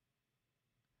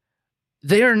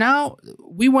 They are now,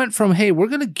 we went from, hey, we're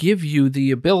going to give you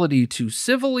the ability to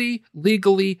civilly,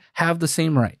 legally have the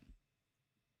same right.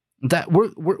 That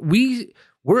we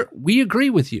agree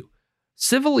with you.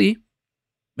 Civilly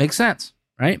makes sense,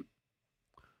 right?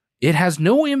 It has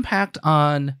no impact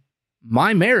on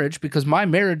my marriage because my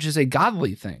marriage is a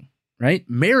godly thing, right?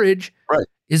 Marriage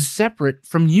is separate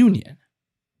from union.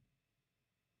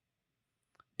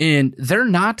 And they're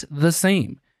not the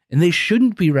same, and they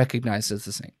shouldn't be recognized as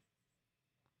the same.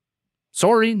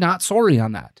 Sorry, not sorry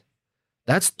on that.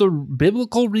 That's the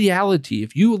biblical reality.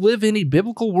 If you live in a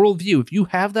biblical worldview, if you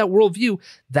have that worldview,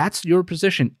 that's your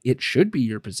position. It should be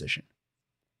your position.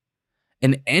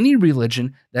 And any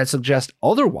religion that suggests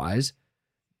otherwise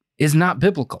is not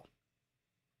biblical.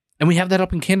 And we have that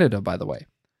up in Canada, by the way.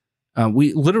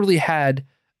 We literally had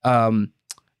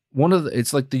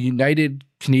it's like the United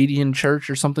Canadian Church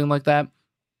or something like that,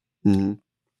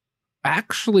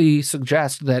 actually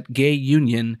suggest that gay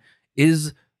union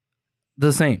is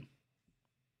the same.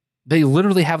 They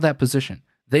literally have that position.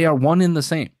 They are one in the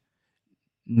same.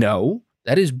 No,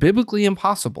 that is biblically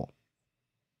impossible.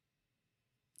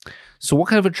 So what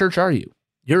kind of a church are you?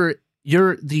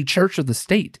 You're the church of the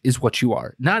state is what you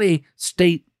are. Not a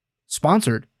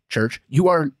state-sponsored church. You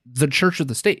are the church of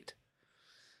the state.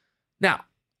 Now,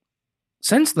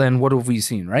 since then, what have we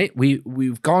seen, right?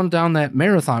 We've gone down that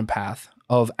marathon path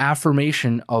of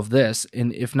affirmation of this,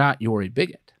 and if not, you're a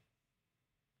bigot.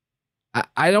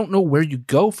 I don't know where you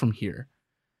go from here.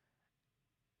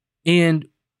 And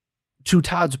to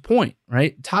Todd's point,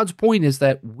 right? Todd's point is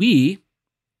that we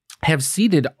have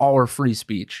ceded our free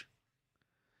speech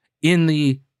in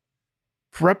the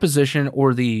preposition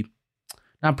or the,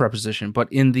 not preposition, but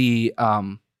in the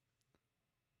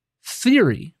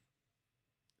theory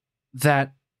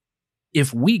that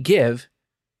if we give,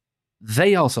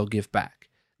 they also give back.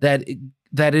 That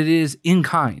it is in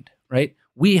kind, right?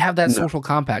 We have that social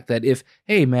compact that if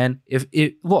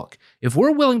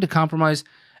we're willing to compromise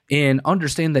and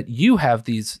understand that you have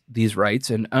these rights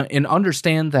and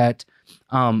understand that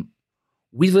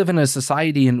we live in a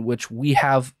society in which we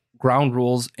have ground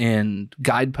rules and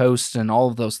guideposts and all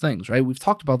of those things, right? We've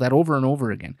talked about that over and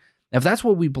over again. If that's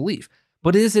what we believe,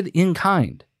 but is it in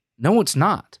kind? No, it's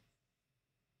not.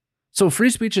 So free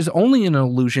speech is only an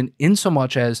illusion in so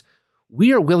much as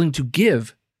we are willing to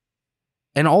give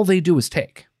and all they do is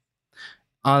take.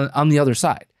 on the other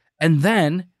side. And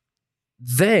then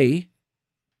they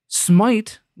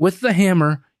smite with the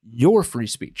hammer your free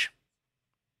speech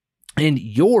and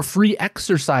your free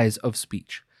exercise of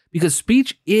speech. Because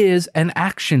speech is an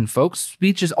action, folks.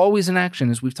 Speech is always an action,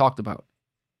 as we've talked about.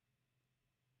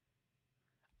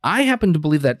 I happen to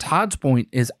believe that Todd's point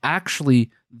is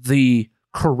actually the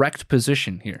correct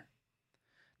position here.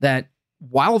 That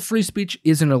while free speech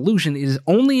is an illusion, it is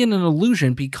only an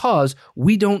illusion because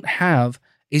we don't have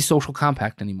a social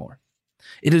compact anymore.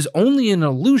 It is only an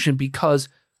illusion because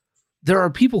there are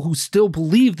people who still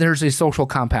believe there's a social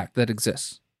compact that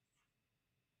exists.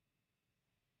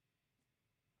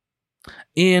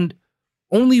 And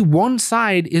only one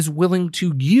side is willing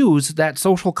to use that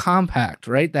social compact,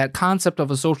 right? That concept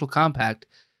of a social compact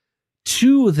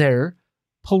to their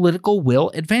political will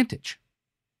advantage.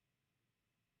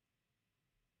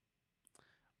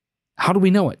 How do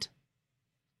we know it?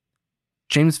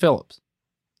 James Phillips.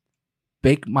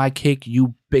 Bake my cake,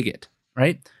 you bigot,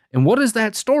 right? And what is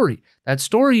that story? That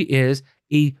story is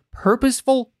a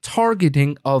purposeful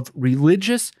targeting of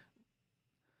religious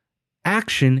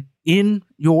action in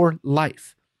your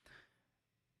life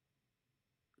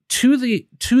to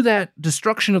that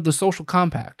destruction of the social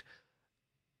compact.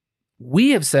 We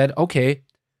have said, okay,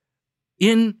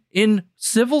 in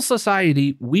civil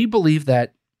society, we believe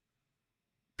that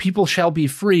people shall be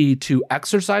free to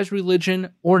exercise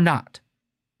religion or not,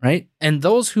 right? And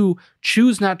those who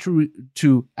choose not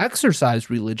to exercise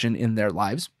religion in their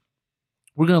lives,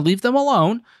 we're going to leave them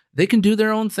alone. They can do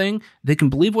their own thing. They can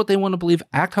believe what they want to believe,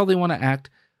 act how they want to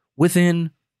act within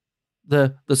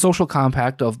the social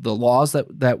compact of the laws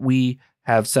that we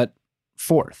have set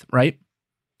forth, right?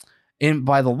 And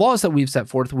by the laws that we've set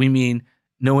forth, we mean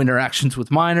no interactions with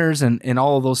minors and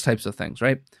all of those types of things,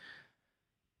 right?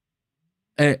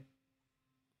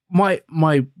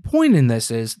 My point in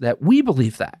this is that we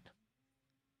believe that.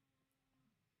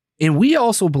 And we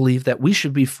also believe that we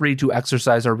should be free to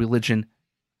exercise our religion,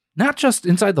 not just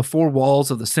inside the four walls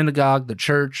of the synagogue, the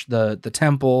church, the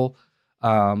temple,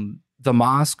 the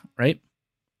mosque, right?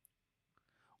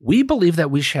 We believe that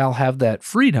we shall have that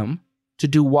freedom to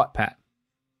do what, Pat?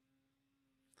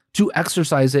 To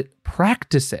exercise it,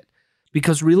 practice it.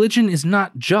 Because religion is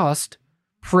not just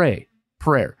prayer.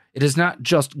 It is not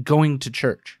just going to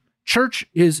church. Church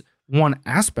is one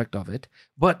aspect of it,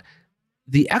 but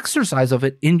the exercise of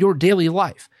it in your daily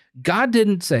life. God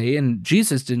didn't say, and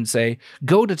Jesus didn't say,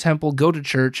 go to temple, go to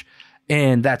church,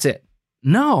 and that's it.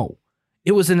 No.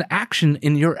 It was an action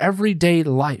in your everyday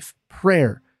life.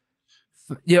 Prayer,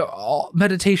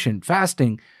 meditation,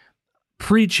 fasting,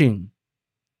 preaching,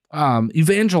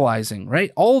 evangelizing, right?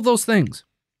 All of those things.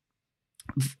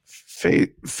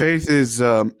 Faith is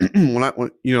when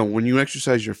you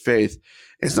exercise your faith,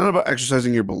 it's not about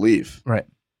exercising your belief. Right.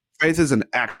 Faith is an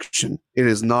action. It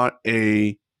is not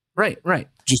a right.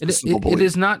 Just it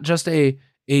is not just a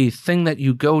thing that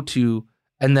you go to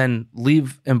and then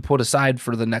leave and put aside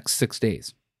for the next 6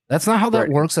 days. That's not how that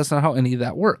works. That's not how any of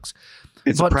that works.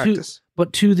 It's a practice.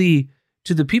 But to the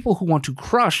people who want to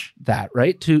crush that,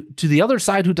 right? To the other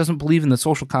side who doesn't believe in the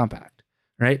social compact,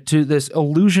 right? To this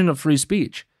illusion of free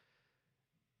speech,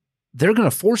 they're going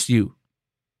to force you,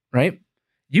 right?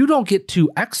 You don't get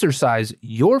to exercise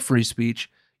your free speech,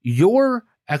 your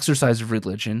exercise of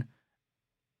religion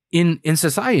in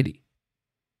society.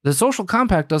 The social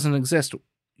compact doesn't exist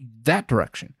that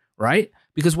direction, right?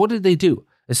 Because what did they do?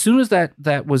 As soon as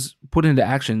that was put into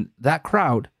action, that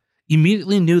crowd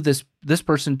immediately knew this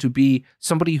person to be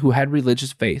somebody who had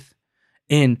religious faith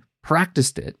and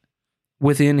practiced it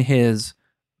within his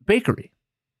bakery.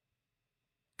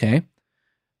 Okay?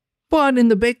 But in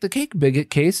the bake the cake bigot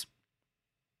case,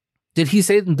 did he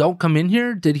say, don't come in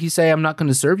here? Did he say, I'm not going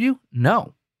to serve you?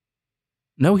 No.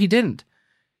 No, he didn't.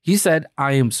 He said,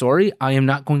 I am sorry, I am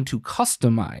not going to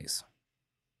customize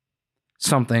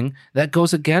something that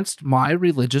goes against my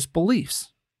religious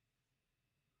beliefs.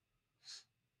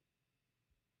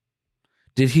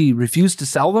 Did he refuse to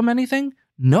sell them anything?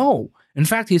 No. In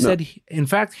fact, he said,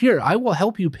 here, I will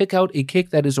help you pick out a cake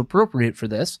that is appropriate for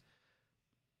this.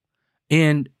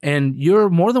 And you're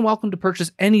more than welcome to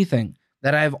purchase anything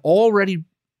that I have already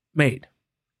made.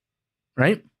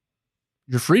 Right?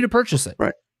 You're free to purchase it.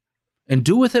 Right. And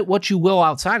do with it what you will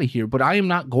outside of here, but I am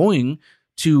not going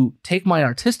to take my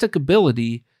artistic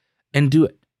ability and do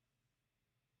it.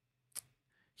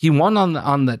 He won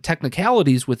on the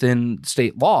technicalities within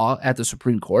state law at the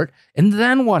Supreme Court, and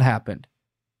then what happened?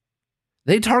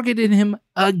 They targeted him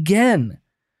again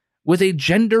with a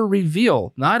gender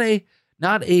reveal, not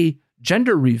a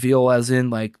gender reveal as in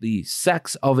like the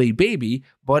sex of a baby,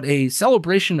 but a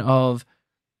celebration of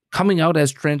coming out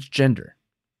as transgender.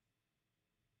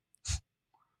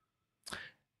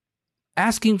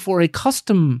 asking for a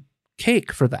custom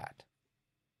cake for that.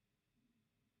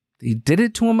 They did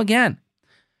it to them again.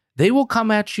 They will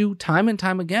come at you time and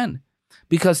time again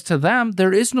because to them,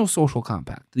 there is no social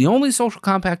compact. The only social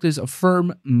compact is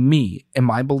affirm me and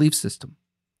my belief system.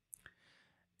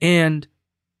 And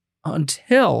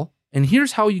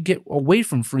here's how you get away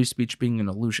from free speech being an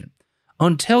illusion.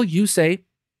 Until you say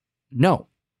no.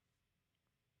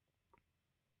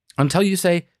 Until you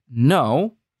say,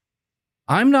 no,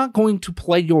 I'm not going to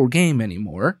play your game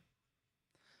anymore.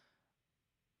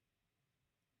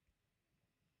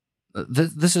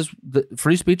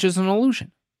 Free speech is an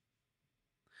illusion.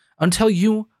 Until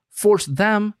you force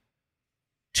them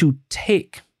to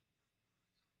take.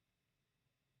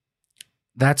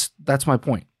 That's my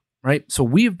point, right? So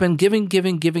we've been giving,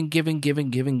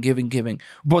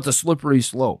 but the slippery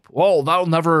slope. Oh,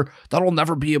 that'll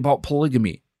never be about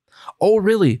polygamy. Oh,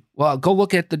 really? Well, go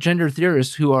look at the gender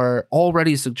theorists who are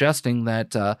already suggesting that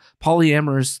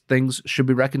polyamorous things should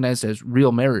be recognized as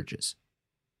real marriages.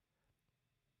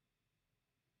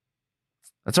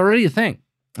 That's already a thing.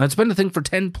 And it's been a thing for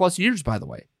 10 plus years, by the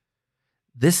way.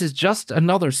 This is just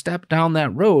another step down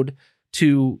that road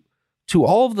to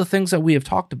all of the things that we have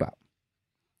talked about.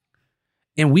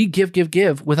 And we give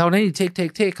without any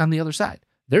take on the other side.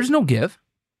 There's no give.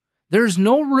 There's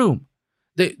no room.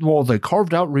 They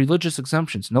carved out religious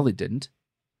exemptions. No, they didn't.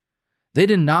 They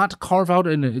did not carve out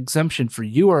an exemption for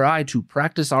you or I to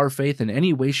practice our faith in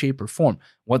any way, shape, or form.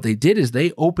 What they did is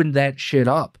they opened that shit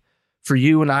up for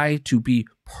you and I to be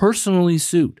personally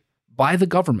sued by the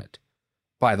government,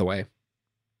 by the way,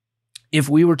 if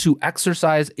we were to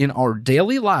exercise in our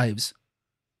daily lives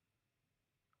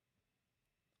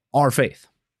our faith.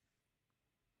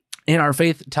 And our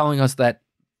faith telling us that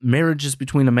marriage is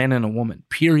between a man and a woman,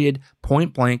 period,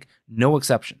 point blank, no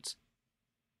exceptions.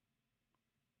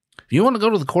 If you want to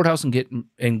go to the courthouse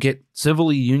and get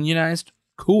civilly unionized,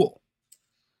 cool.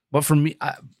 But for me,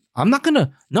 I'm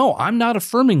not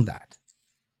affirming that.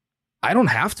 I don't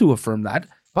have to affirm that.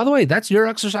 By the way, that's your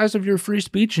exercise of your free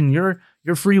speech and your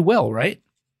free will, right?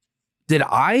 Did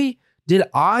I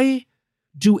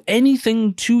do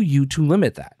anything to you to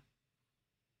limit that?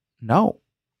 No.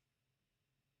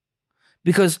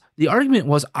 Because the argument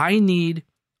was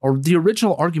the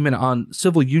original argument on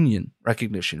civil union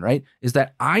recognition, right, is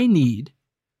that I need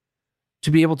to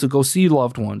be able to go see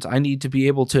loved ones. I need to be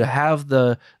able to have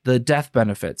the death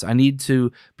benefits. I need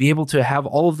to be able to have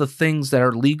all of the things that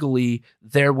are legally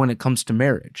there when it comes to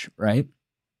marriage, right?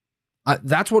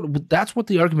 That's what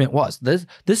the argument was. This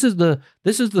is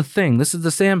the thing. This is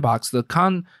the sandbox, the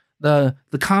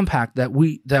compact that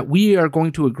we are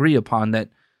going to agree upon that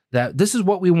this is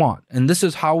what we want and this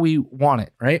is how we want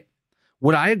it, right?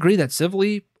 Would I agree that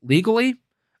civilly, legally,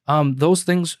 those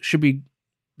things should be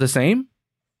the same?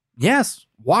 Yes.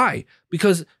 Why?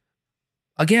 Because,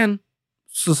 again,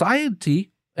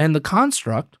 society and the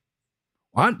construct,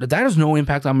 that has no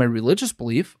impact on my religious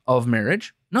belief of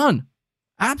marriage. None.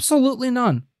 Absolutely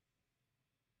none.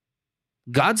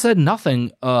 God said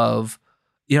nothing of,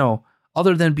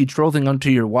 other than betrothing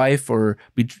unto your wife or,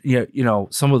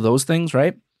 some of those things,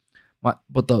 right?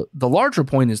 But the larger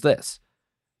point is this.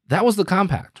 That was the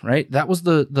compact, right? That was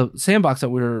the sandbox that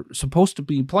we were supposed to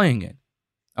be playing in.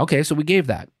 Okay, so we gave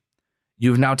that.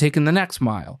 You've now taken the next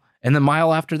mile, and the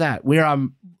mile after that. We are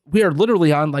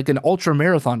literally on like an ultra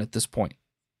marathon at this point.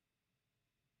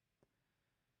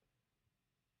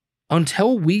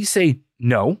 Until we say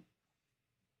no,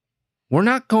 we're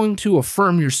not going to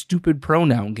affirm your stupid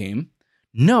pronoun game.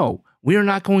 No, we are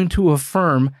not going to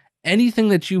affirm anything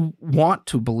that you want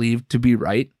to believe to be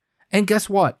right. And guess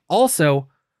what? Also,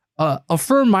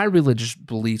 affirm my religious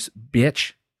beliefs,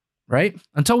 bitch. Right?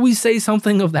 Until we say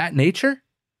something of that nature,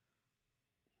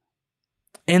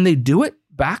 and they do it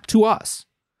back to us,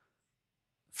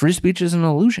 free speech is an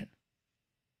illusion.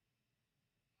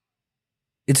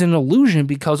 It's an illusion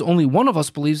because only one of us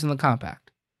believes in the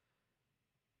compact.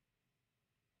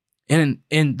 And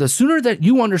the sooner that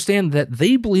you understand that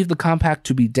they believe the compact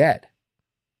to be dead,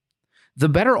 the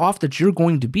better off that you're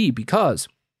going to be, because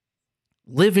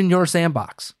live in your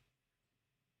sandbox.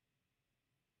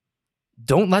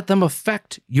 Don't let them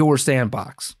affect your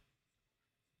sandbox.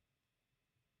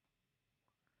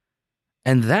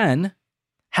 And then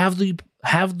have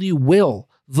the will,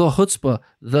 the chutzpah,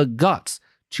 the guts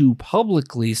to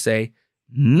publicly say,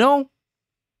 no.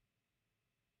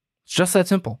 It's just that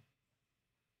simple.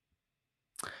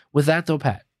 With that though,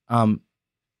 Pat,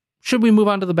 should we move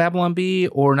on to the Babylon Bee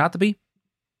or not the Bee?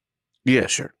 Yeah,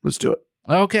 sure. Let's do it.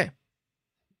 Okay.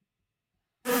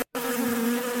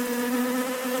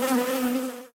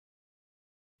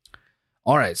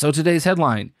 All right, so today's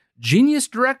headline, Genius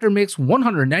director makes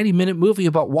 190-minute movie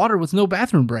about water with no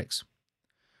bathroom breaks.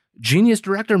 Genius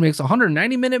director makes a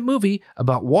 190-minute movie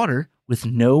about water with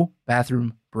no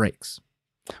bathroom breaks.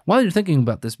 While you're thinking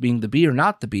about this being the B or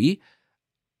not the B,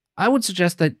 I would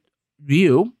suggest that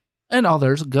you and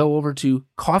others go over to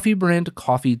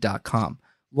coffeebrandcoffee.com.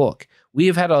 Look, we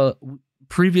have had a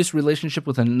previous relationship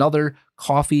with another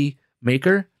coffee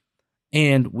maker,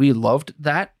 and we loved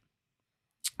that.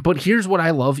 But here's what I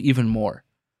love even more.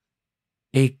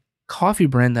 A coffee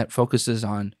brand that focuses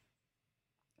on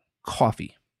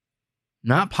coffee.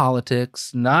 Not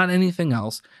politics, not anything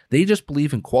else. They just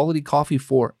believe in quality coffee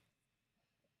for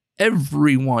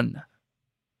everyone.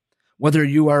 Whether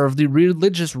you are of the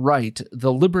religious right,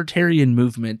 the libertarian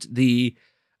movement, the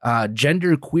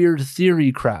gender queer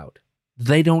theory crowd,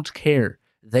 they don't care.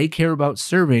 They care about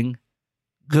serving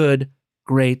good,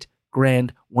 great,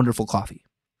 grand, wonderful coffee.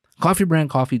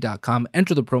 Coffeebrandcoffee.com.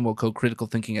 Enter the promo code Critical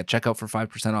Thinking at checkout for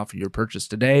 5% off of your purchase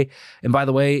today. And by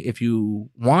the way, if you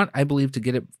want, I believe, to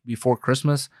get it before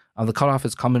Christmas, the cutoff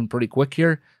is coming pretty quick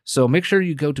here. So make sure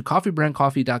you go to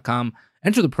coffeebrandcoffee.com,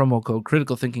 enter the promo code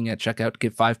Critical Thinking at checkout to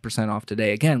get 5% off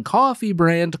today. Again,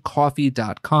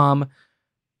 coffeebrandcoffee.com,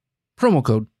 promo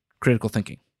code Critical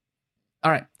Thinking.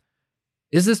 All right.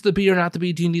 Is this the B or not the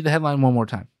B? Do you need the headline one more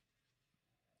time?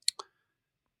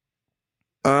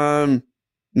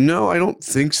 No, I don't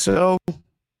think so.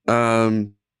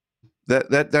 That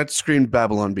screamed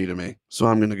Babylon Bee to me, so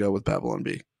I'm going to go with Babylon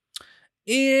Bee.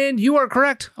 And you are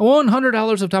correct.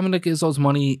 $100 of Dominic Izzo's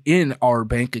money in our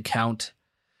bank account.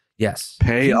 Yes.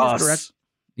 Pay us. Correct.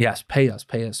 Yes, pay us.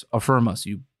 Affirm us,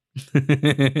 you.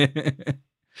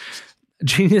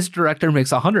 Genius director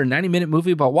makes a 190-minute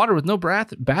movie about water with no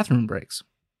bathroom breaks.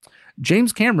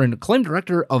 James Cameron, acclaimed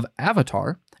director of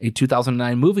Avatar, a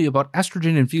 2009 movie about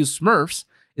estrogen-infused Smurfs,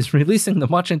 is releasing the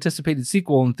much-anticipated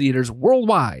sequel in theaters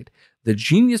worldwide. The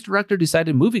genius director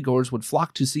decided moviegoers would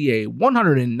flock to see a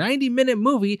 190-minute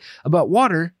movie about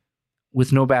water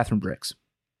with no bathroom breaks.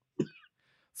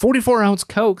 44-ounce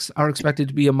Cokes are expected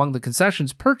to be among the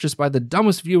concessions purchased by the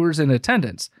dumbest viewers in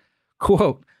attendance.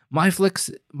 Quote, my flick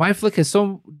has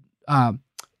so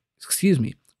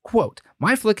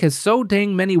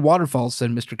dang many waterfalls,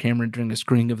 said Mr. Cameron during a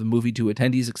screening of the movie to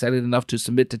attendees excited enough to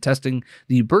submit to testing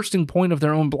the bursting point of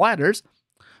their own bladders.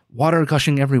 Water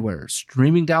gushing everywhere,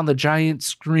 streaming down the giant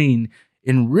screen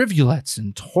in rivulets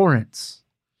and torrents.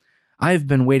 I've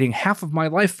been waiting half of my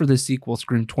life for this sequel,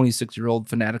 screamed 26-year-old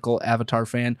fanatical Avatar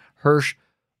fan Hirsch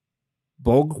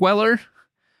Bogweller,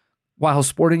 while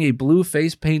sporting a blue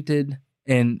painted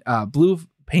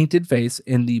face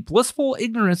in the blissful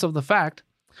ignorance of the fact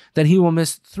that he will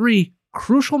miss 3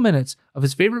 crucial minutes of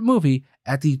his favorite movie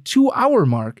at the 2-hour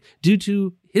mark due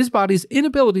to his body's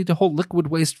inability to hold liquid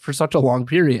waste for such a long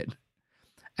period.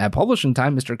 At publishing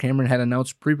time, Mr. Cameron had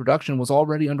announced pre-production was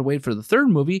already underway for the 3rd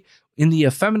movie in the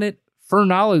effeminate Fern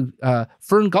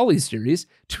Gully series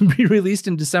to be released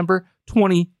in December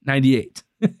 2098.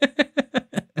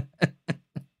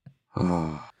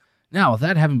 Now,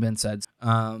 that having been said,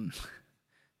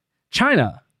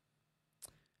 China,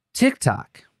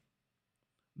 TikTok,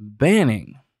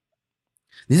 banning.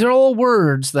 These are all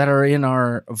words that are in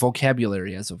our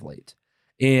vocabulary as of late.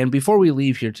 And before we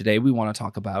leave here today, we want to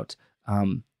talk about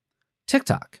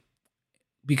TikTok,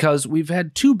 because we've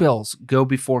had 2 bills go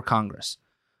before Congress.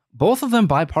 Both of them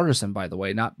bipartisan, by the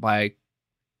way, not by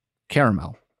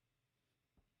caramel.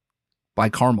 By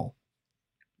caramel.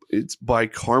 It's by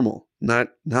caramel,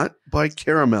 not by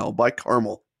caramel, by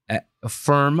caramel.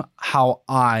 Affirm how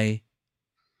I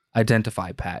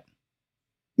identify, Pat.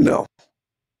 No.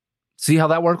 See how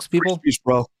that works, people? Free speech,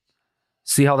 bro.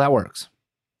 See how that works?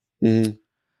 Mm-hmm.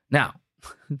 Now,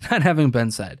 that having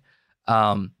been said,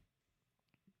 there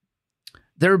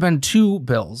have been 2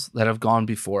 bills that have gone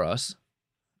before us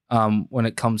when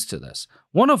it comes to this.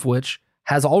 One of which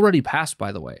has already passed,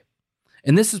 by the way.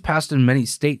 And this has passed in many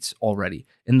states already.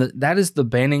 And that is the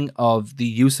banning of the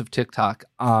use of TikTok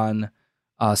on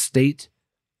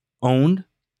state-owned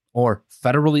or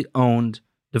federally owned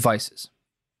devices.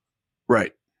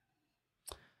 Right.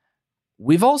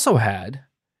 We've also had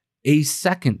a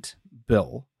second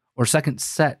bill or second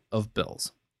set of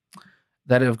bills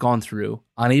that have gone through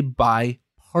on a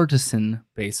bipartisan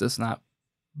basis, not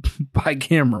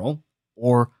bicameral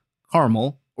or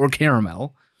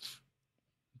caramel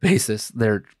basis.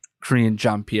 They're Korean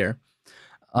Jean-Pierre.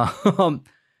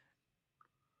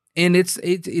 And it's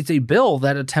a bill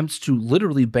that attempts to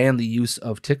literally ban the use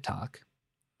of TikTok.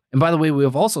 And by the way, we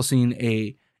have also seen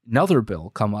another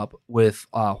bill come up with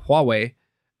Huawei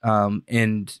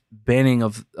and banning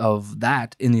of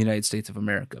that in the United States of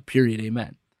America. Period.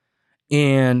 Amen.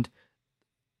 And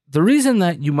the reason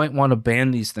that you might want to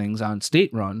ban these things on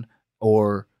state-run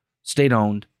or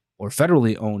state-owned or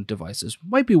federally owned devices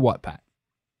might be what, Pat?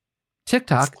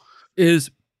 TikTok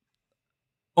is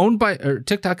owned by, or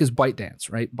TikTok is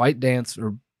ByteDance, right? ByteDance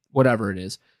or whatever it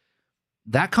is.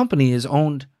 That company is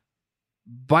owned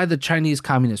by the Chinese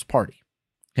Communist Party.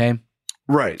 Okay.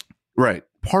 Right.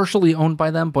 Partially owned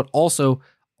by them, but also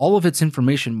all of its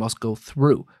information must go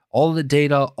through. All of the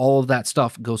data, all of that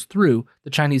stuff goes through the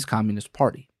Chinese Communist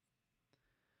Party.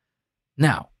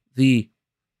 Now, the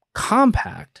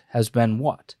compact has been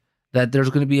what? That there's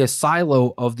going to be a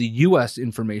silo of the U.S.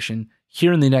 information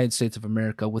here in the United States of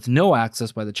America with no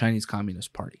access by the Chinese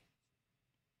Communist Party.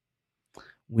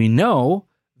 We know,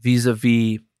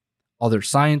 vis-a-vis other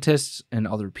scientists and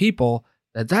other people,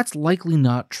 that that's likely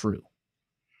not true.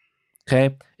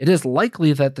 Okay? It is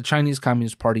likely that the Chinese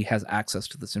Communist Party has access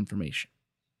to this information.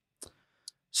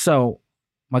 So,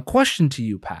 my question to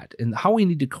you, Pat, and how we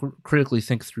need to critically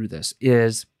think through this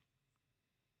is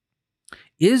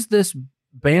this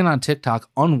ban on TikTok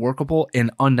unworkable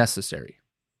and unnecessary?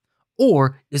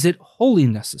 Or is it wholly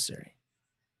necessary?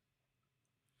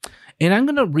 And I'm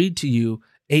going to read to you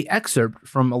an excerpt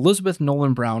from Elizabeth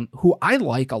Nolan Brown, who I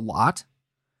like a lot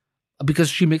because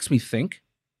she makes me think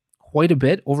quite a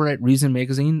bit over at Reason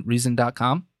Magazine,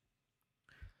 reason.com.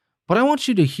 But I want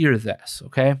you to hear this,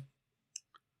 okay?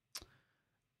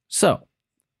 So,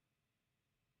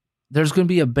 there's going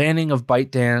to be a banning of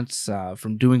ByteDance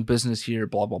from doing business here,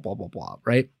 blah, blah, blah, blah, blah,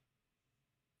 right?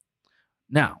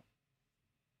 Now,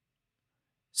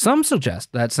 some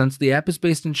suggest that since the app is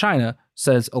based in China,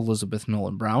 says Elizabeth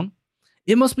Nolan Brown,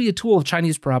 it must be a tool of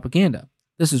Chinese propaganda.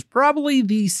 This is probably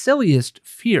the silliest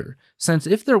fear, since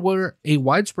if there were a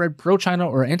widespread pro-China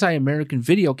or anti-American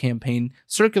video campaign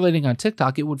circulating on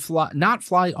TikTok, it would not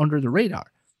fly under the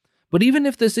radar. But even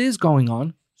if this is going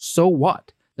on, so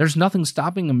what? There's nothing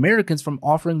stopping Americans from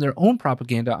offering their own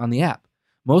propaganda on the app.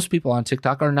 Most people on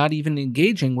TikTok are not even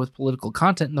engaging with political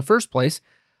content in the first place.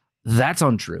 That's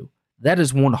untrue. That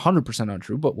is 100%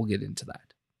 untrue, but we'll get into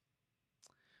that.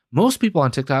 Most people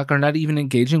on TikTok are not even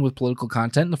engaging with political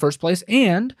content in the first place,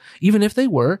 and even if they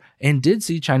were and did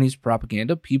see Chinese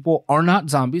propaganda, people are not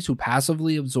zombies who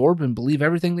passively absorb and believe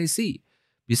everything they see.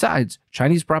 Besides,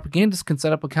 Chinese propagandists can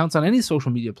set up accounts on any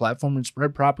social media platform and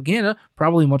spread propaganda,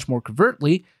 probably much more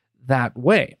covertly, that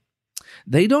way.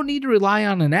 They don't need to rely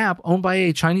on an app owned by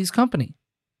a Chinese company.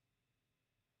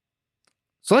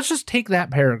 So let's just take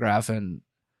that paragraph and,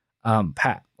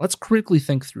 Pat, let's critically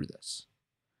think through this.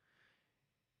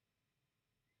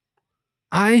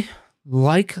 I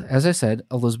like, as I said,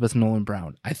 Elizabeth Nolan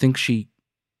Brown. I think she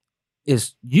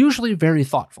is usually very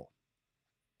thoughtful.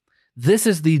 This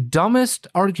is the dumbest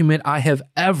argument I have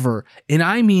ever, and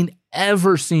I mean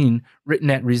ever, seen written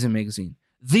at Reason Magazine.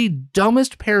 The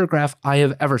dumbest paragraph I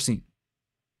have ever seen.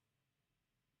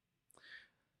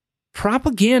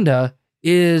 Propaganda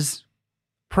is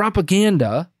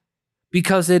propaganda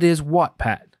because it is what,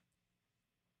 Pat?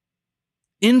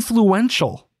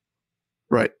 Influential.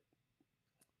 Right.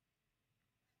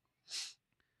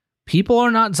 People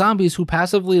are not zombies who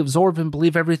passively absorb and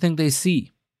believe everything they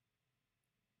see.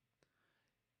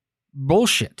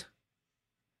 Bullshit.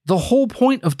 The whole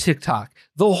point of TikTok,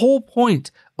 the whole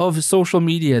point of social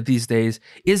media these days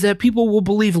is that people will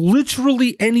believe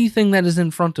literally anything that is in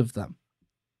front of them.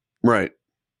 Right.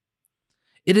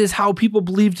 It is how people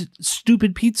believed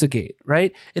stupid Pizzagate,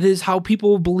 right? It is how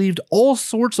people believed all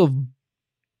sorts of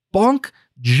bunk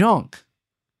junk.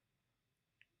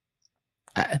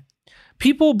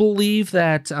 People believe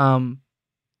that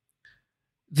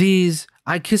these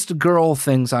I kissed a girl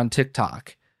things on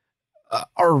TikTok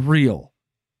are real.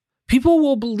 People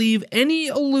will believe any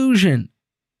illusion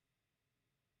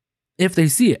if they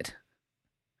see it.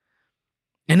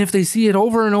 And if they see it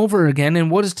over and over again,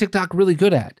 and what is TikTok really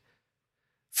good at?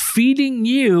 Feeding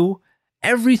you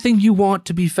everything you want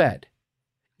to be fed.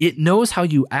 It knows how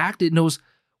you act. It knows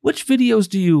which videos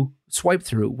do you swipe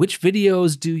through, which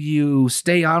videos do you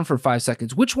stay on for 5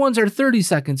 seconds, which ones are 30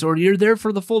 seconds, or you're there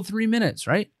for the full 3 minutes,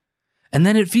 right? And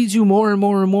then it feeds you more and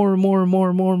more and more and more and more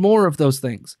and more and more of those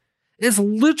things. It's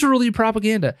literally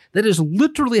propaganda. That is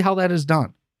literally how that is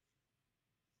done.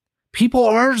 People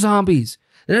are zombies.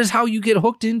 That is how you get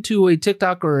hooked into a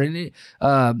TikTok or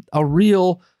a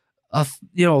real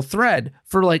thread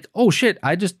for like, oh shit,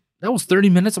 that was 30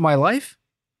 minutes of my life,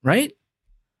 right?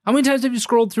 How many times have you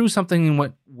scrolled through something and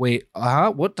went, wait,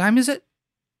 what time is it?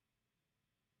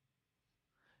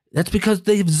 That's because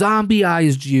they've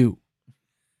zombieized you.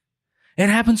 It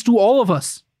happens to all of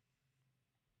us.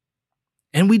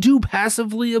 And we do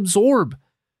passively absorb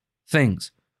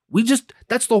things.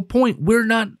 That's the whole point. We're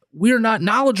not we're not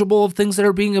knowledgeable of things that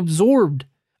are being absorbed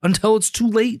until it's too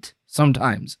late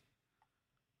sometimes.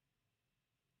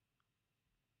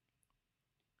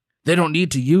 They don't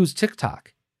need to use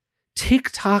TikTok.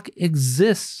 TikTok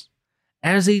exists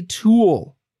as a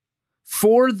tool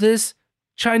for this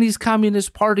Chinese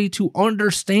Communist Party to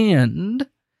understand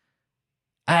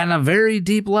at a very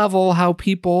deep level how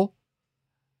people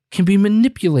can be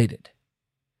manipulated.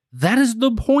 That is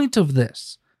the point of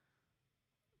this.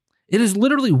 It is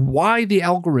literally why the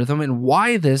algorithm and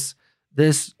why this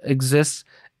exists,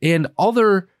 and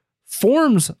other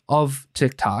forms of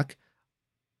TikTok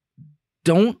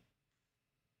don't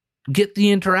get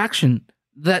the interaction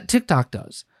that TikTok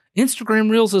does.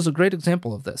 Instagram Reels is a great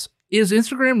example of this. Is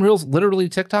Instagram Reels literally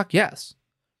TikTok? Yes,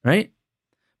 right?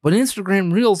 But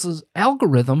Instagram Reels'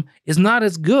 algorithm is not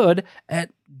as good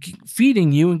at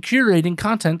feeding you and curating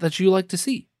content that you like to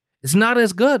see. It's not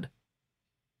as good.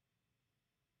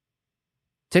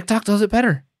 TikTok does it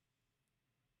better.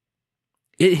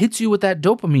 It hits you with that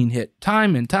dopamine hit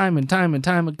time and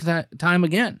time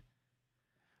again.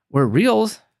 Where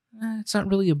Reels, it's not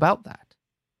really about that.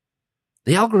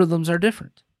 The algorithms are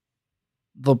different.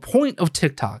 The point of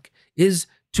TikTok is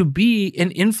to be an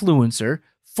influencer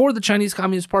for the Chinese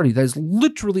Communist Party. That is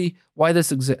literally why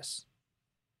this exists.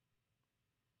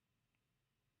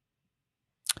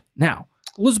 Now,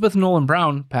 Elizabeth Nolan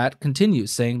Brown, Pat,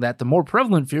 continues saying that the more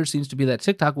prevalent fear seems to be that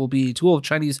TikTok will be a tool of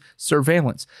Chinese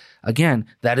surveillance. Again,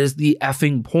 that is the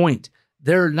effing point.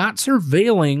 They're not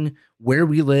surveilling where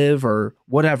we live or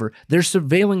whatever. They're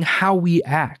surveilling how we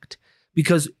act.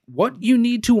 Because what you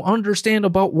need to understand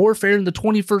about warfare in the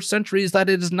 21st century is that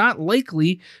it is not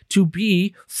likely to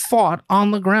be fought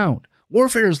on the ground.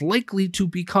 Warfare is likely to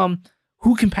become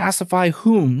who can pacify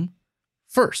whom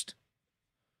first.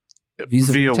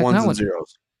 Via ones and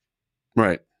zeros.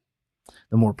 Right.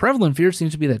 The more prevalent fear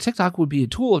seems to be that TikTok would be a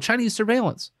tool of Chinese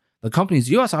surveillance. The company's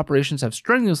U.S. operations have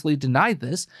strenuously denied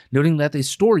this, noting that they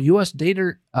store U.S.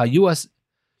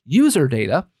 user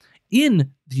data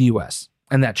in the U.S.,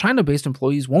 and that China-based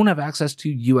employees won't have access to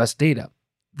U.S. data.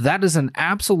 That is an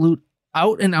absolute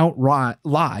out-and-out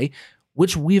lie,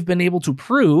 which we've been able to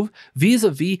prove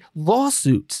vis-a-vis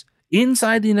lawsuits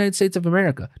inside the United States of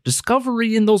America.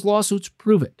 Discovery in those lawsuits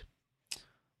prove it.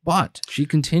 But she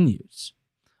continues,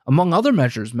 among other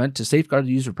measures meant to safeguard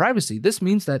user privacy, this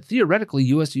means that theoretically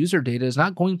U.S. user data is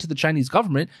not going to the Chinese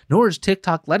government, nor is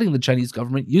TikTok letting the Chinese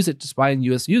government use it to spy on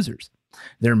U.S. users.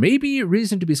 There may be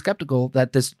reason to be skeptical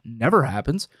that this never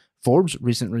happens. Forbes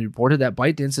recently reported that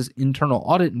ByteDance's internal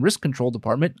audit and risk control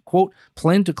department, quote,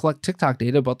 planned to collect TikTok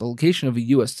data about the location of a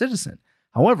U.S. citizen.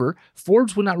 However,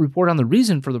 Forbes would not report on the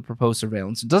reason for the proposed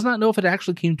surveillance and does not know if it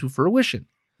actually came to fruition.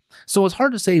 So it's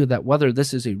hard to say that whether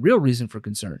this is a real reason for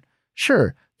concern.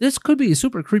 Sure, this could be a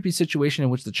super creepy situation in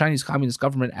which the Chinese Communist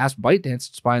government asked ByteDance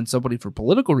to spy on somebody for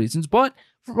political reasons, but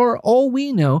for all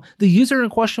we know, the user in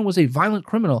question was a violent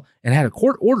criminal and had a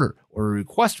court order or a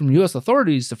request from U.S.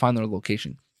 authorities to find their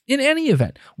location. In any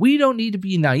event, we don't need to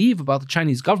be naive about the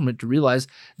Chinese government to realize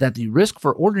that the risk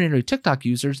for ordinary TikTok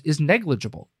users is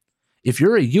negligible. If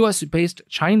you're a US-based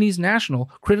Chinese national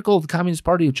critical of the Communist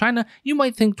Party of China, you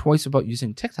might think twice about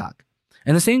using TikTok.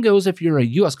 And the same goes if you're a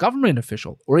US government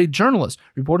official or a journalist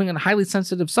reporting on highly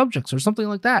sensitive subjects or something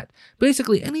like that.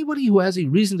 Basically, anybody who has a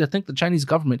reason to think the Chinese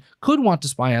government could want to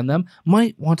spy on them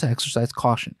might want to exercise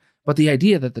caution. But the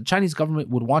idea that the Chinese government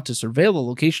would want to surveil the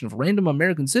location of random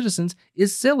American citizens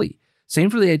is silly.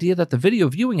 Same for the idea that the video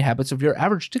viewing habits of your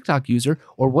average TikTok user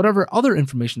or whatever other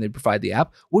information they provide the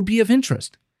app would be of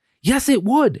interest. Yes, it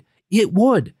would. It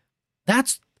would.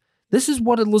 This is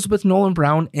what Elizabeth Nolan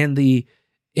Brown and the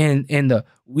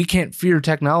we can't fear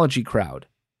technology crowd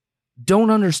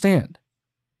don't understand.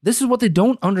 This is what they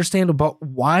don't understand about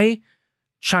why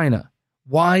China,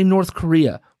 why North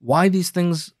Korea, why these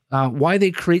things, why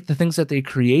they create the things that they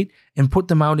create and put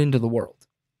them out into the world.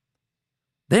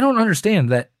 They don't understand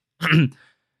that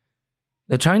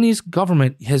the Chinese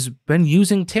government has been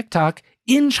using TikTok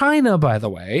in China, by the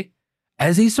way,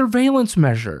 as a surveillance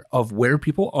measure of where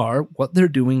people are, what they're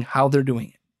doing, how they're doing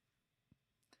it.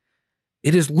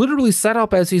 It is literally set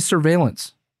up as a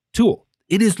surveillance tool.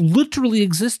 It is literally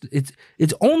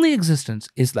its only existence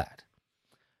is that.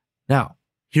 Now,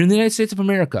 here in the United States of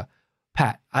America,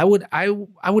 Pat, I would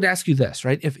ask you this,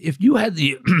 right? If you had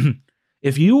the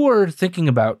if you were thinking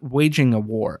about waging a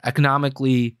war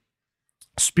economically,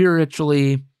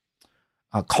 spiritually,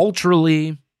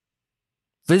 culturally,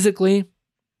 physically,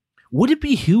 would it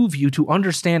behoove you to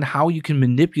understand how you can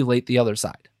manipulate the other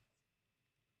side?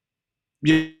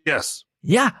 Yes.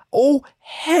 Yeah. Oh,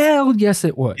 hell yes,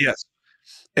 it would. Yes.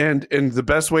 And the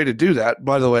best way to do that,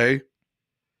 by the way,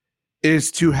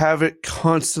 is to have it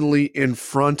constantly in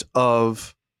front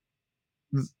of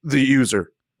the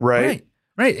user, right?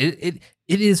 Right. It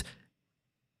is,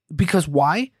 because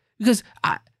why? Because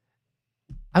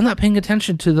I'm not paying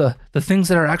attention to the things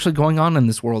that are actually going on in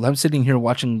this world. I'm sitting here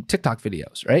watching TikTok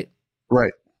videos, right?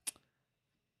 Right.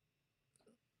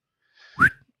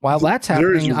 While that's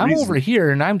happening, I'm over here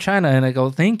and I'm China, and I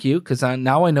go, thank you, because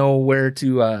now I know where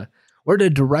to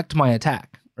direct my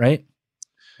attack, right?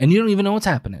 And you don't even know what's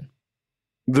happening.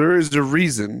 There is a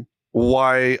reason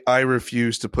why I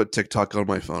refuse to put TikTok on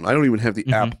my phone. I don't even have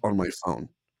the app on my phone.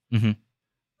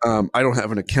 I don't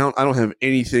have an account. I don't have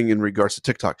anything in regards to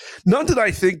TikTok. Not that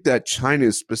I think that China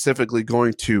is specifically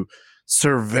going to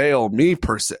surveil me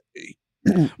per se.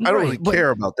 I don't really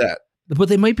care about that. But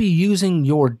they might be using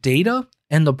your data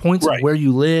and the points of where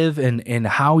you live and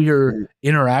how you're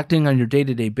interacting on your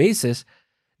day-to-day basis.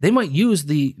 They might use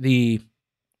the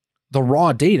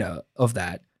raw data of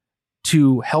that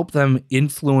to help them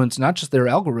influence not just their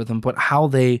algorithm, but how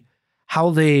they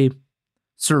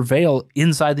surveil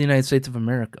inside the United States of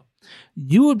America.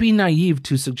 You would be naive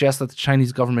to suggest that the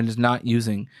Chinese government is not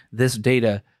using this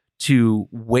data to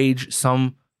wage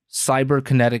some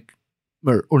cyberkinetic,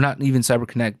 or not even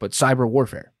cyberkinetic, but cyber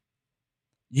warfare.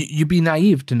 You'd be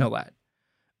naive to know that.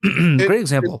 Great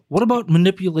example. What about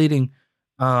manipulating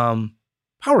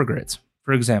power grids,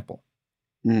 for example?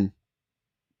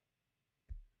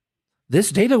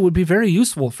 This data would be very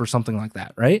useful for something like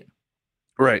that, right?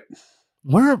 Right.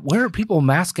 Where are people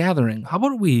mass gathering? How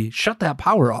about we shut that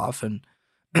power off and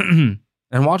and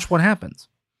watch what happens?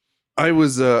 I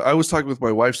was talking with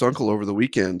my wife's uncle over the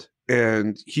weekend,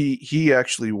 and he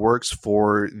actually works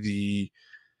for the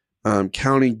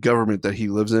county government that he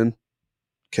lives in.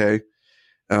 Okay,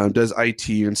 does IT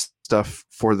and stuff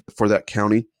for that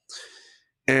county,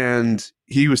 and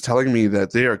he was telling me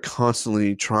that they are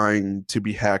constantly trying to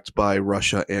be hacked by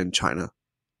Russia and China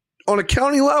on a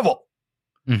county level.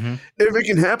 If it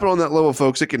can happen on that level,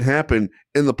 folks, it can happen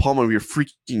in the palm of your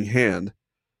freaking hand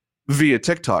via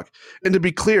TikTok. And to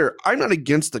be clear, I'm not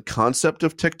against the concept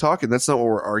of TikTok, and that's not what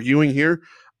we're arguing here.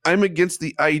 I'm against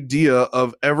the idea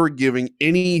of ever giving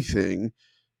anything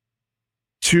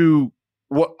to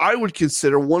what I would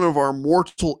consider one of our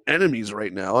mortal enemies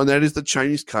right now, and that is the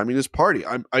Chinese Communist Party.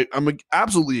 I'm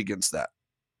absolutely against that.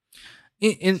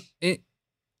 And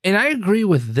I agree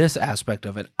with this aspect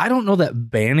of it. I don't know that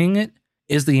banning it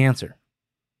is the answer.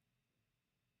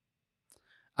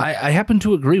 I happen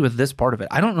to agree with this part of it.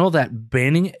 I don't know that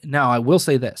banning it. Now, I will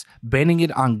say this. Banning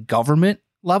it on government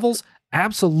levels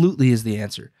absolutely is the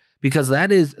answer, because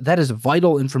that is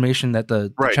vital information that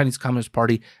the Chinese Communist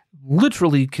Party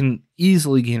literally can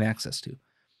easily gain access to.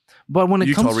 But when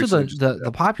it comes to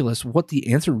the populace, what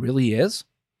the answer really is,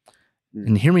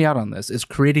 and hear me out on this, is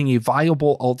creating a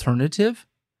viable alternative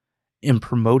and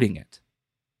promoting it.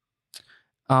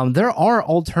 There are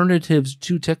alternatives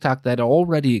to TikTok that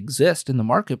already exist in the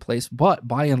marketplace, but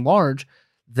by and large,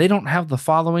 they don't have the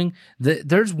following.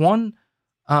 There's one,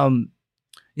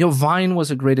 Vine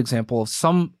was a great example of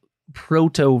some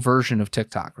proto version of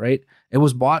TikTok, right? It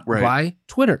was bought by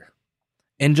Twitter,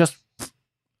 and it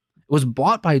was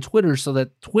bought by Twitter so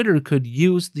that Twitter could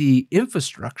use the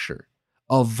infrastructure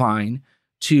of Vine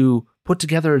to put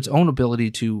together its own ability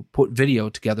to put video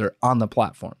together on the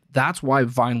platform. That's why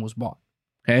Vine was bought.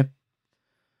 Okay.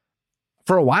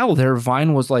 For a while there,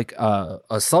 Vine was like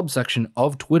a subsection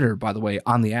of Twitter, by the way,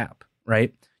 on the app,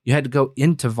 right? You had to go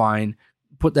into Vine,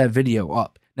 put that video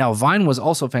up. Now, Vine was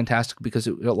also fantastic because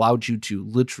it allowed you to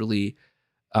literally,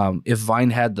 if Vine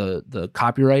had the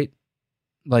copyright,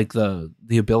 like the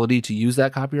ability to use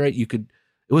that copyright, it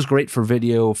was great for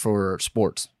video for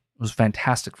sports. It was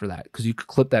fantastic for that because you could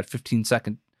clip that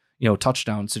 15-second,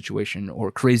 touchdown situation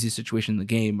or crazy situation in the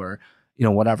game or,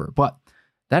 whatever. But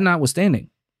that notwithstanding,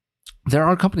 there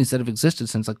are companies that have existed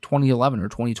since like 2011 or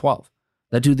 2012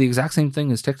 that do the exact same thing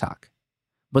as TikTok,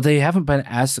 but they haven't been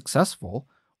as successful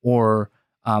or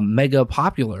mega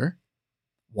popular.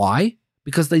 Why?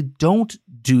 Because they don't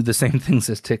do the same things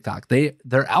as TikTok.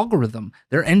 Their algorithm,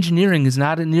 their engineering is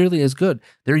not nearly as good.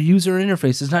 Their user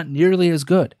interface is not nearly as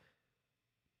good.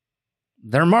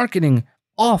 Their marketing,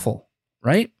 awful,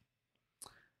 right?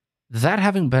 That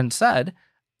having been said,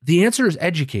 the answer is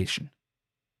education.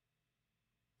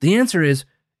 The answer is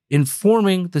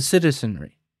informing the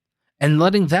citizenry and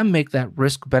letting them make that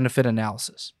risk-benefit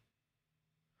analysis.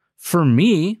 For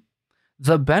me,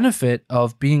 the benefit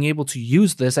of being able to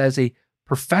use this as a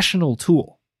professional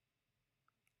tool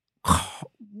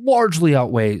largely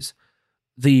outweighs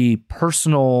the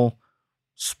personal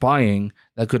spying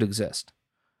that could exist.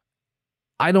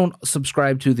 I don't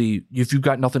subscribe to if you've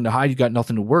got nothing to hide, you got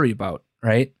nothing to worry about,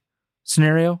 right?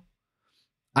 scenario.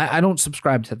 I don't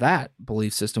subscribe to that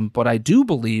belief system, but I do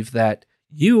believe that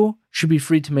you should be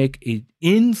free to make an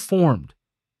informed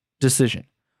decision.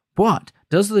 But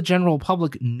does the general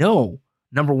public know,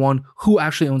 number one, who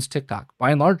actually owns TikTok?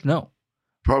 By and large, no.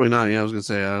 Probably not. Yeah, I was going to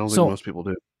say, I don't think most people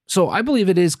do. So I believe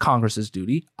it is Congress's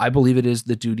duty. I believe it is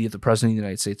the duty of the President of the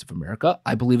United States of America.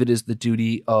 I believe it is the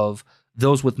duty of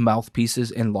those with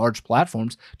mouthpieces and large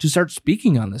platforms to start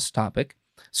speaking on this topic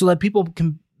so that people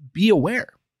can be aware.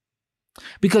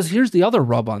 Because here's the other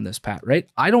rub on this, Pat, right?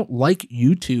 I don't like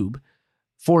YouTube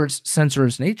for its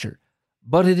censorious nature,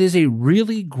 but it is a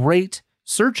really great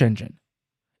search engine.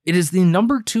 It is the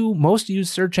number 2 most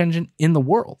used search engine in the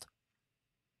world.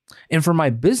 And for my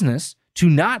business to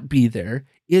not be there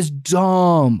is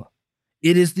dumb.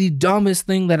 It is the dumbest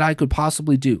thing that I could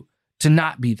possibly do to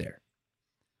not be there.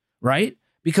 Right?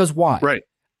 Because why? Right.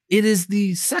 It is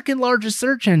the second largest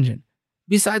search engine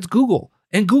besides Google.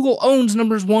 And Google owns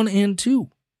numbers 1 and 2.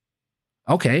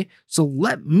 Okay, so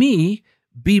let me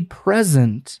be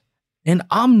present and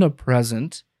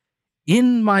omnipresent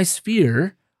in my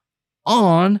sphere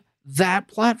on that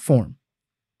platform.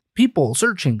 People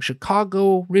searching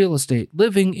Chicago real estate,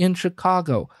 living in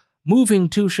Chicago, moving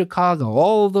to Chicago,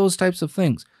 all of those types of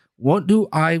things. What do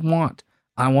I want?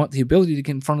 I want the ability to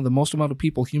get in front of the most amount of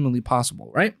people humanly possible,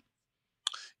 right?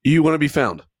 You want to be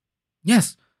found.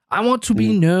 Yes. I want to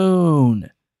be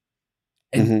known.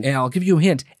 And I'll give you a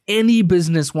hint. Any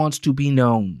business wants to be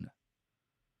known.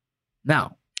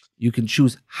 Now, you can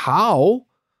choose how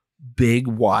big,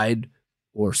 wide,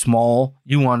 or small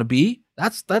you want to be.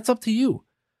 That's up to you.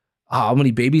 How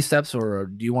many baby steps, or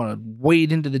do you want to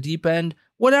wade into the deep end?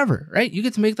 Whatever, right? You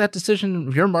get to make that decision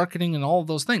of your marketing and all of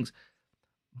those things.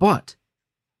 But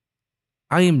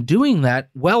I am doing that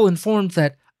well informed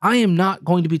that I am not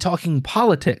going to be talking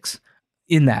politics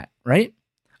in that, right?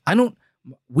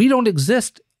 We don't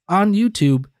exist on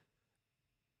YouTube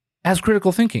as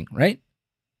critical thinking, right?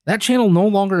 That channel no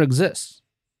longer exists.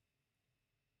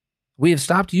 We have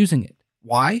stopped using it.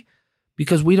 Why?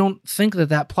 Because we don't think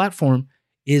that platform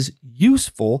is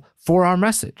useful for our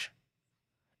message.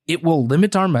 It will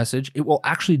limit our message. It will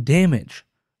actually damage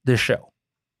this show.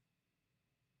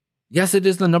 Yes, it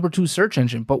is the number 2 search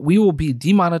engine, but we will be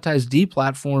demonetized,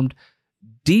 deplatformed,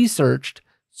 desearched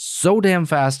so damn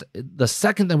fast the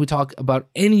second that we talk about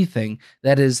anything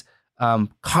that is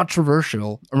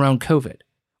controversial around COVID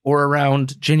or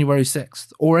around January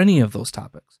 6th or any of those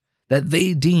topics that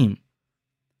they deem.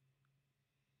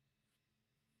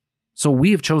 So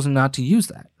we have chosen not to use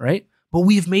that, right? But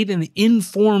we've made an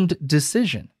informed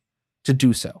decision to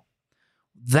do so.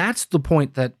 That's the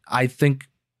point that I think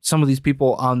some of these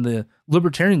people on the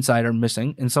libertarian side are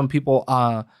missing, and some people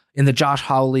in the Josh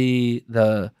Hawley,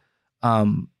 the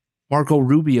Marco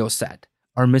Rubio set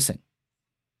are missing.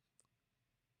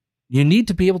 You need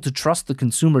to be able to trust the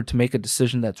consumer to make a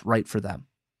decision that's right for them.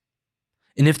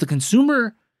 And if the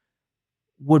consumer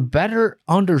would better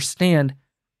understand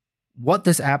what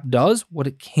this app does, what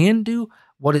it can do,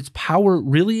 what its power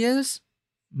really is,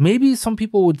 maybe some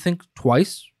people would think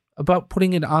twice about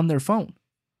putting it on their phone.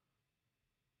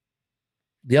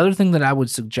 The other thing that I would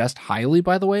suggest highly,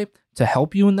 by the way, to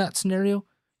help you in that scenario,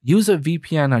 use a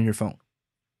VPN on your phone.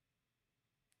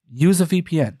 Use a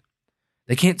VPN.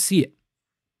 They can't see it.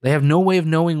 They have no way of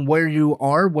knowing where you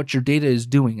are, what your data is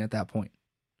doing at that point.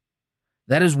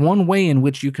 That is one way in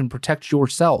which you can protect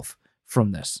yourself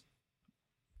from this.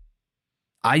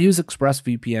 I use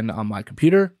ExpressVPN on my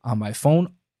computer, on my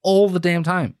phone, all the damn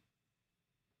time.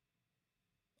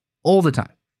 All the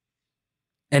time.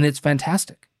 And it's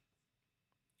fantastic.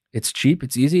 It's cheap,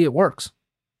 it's easy, it works.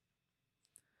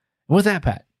 And with that,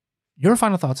 Pat, your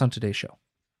final thoughts on today's show.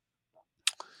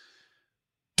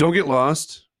 Don't get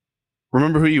lost.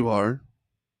 Remember who you are.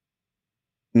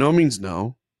 No means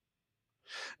no.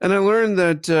 And I learned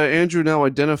that Andrew now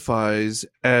identifies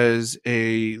as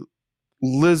a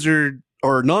lizard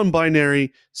or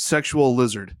non-binary sexual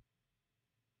lizard.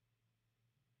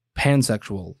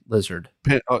 Pansexual lizard.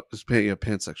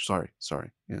 Pansexual.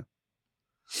 Sorry. Yeah.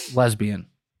 Lesbian.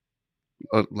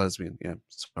 Lesbian. Yeah.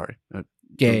 Sorry.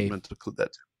 Gay. I meant to include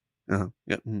that too.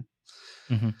 Yeah.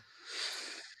 Mm-hmm. Mm-hmm.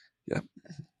 Yeah.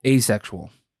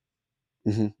 Asexual.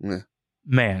 Mm-hmm. Yeah.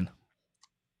 Man.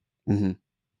 Mm-hmm.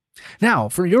 Now,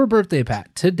 for your birthday,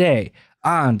 Pat, today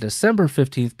on December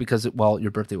 15th, because,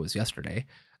 your birthday was yesterday,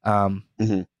 I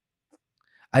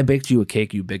baked you a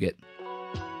cake, you bigot.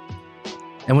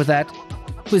 And with that,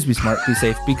 please be smart, be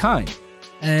safe, be kind.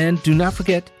 And do not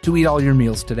forget to eat all your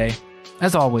meals today.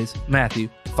 As always, Matthew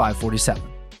 5:47.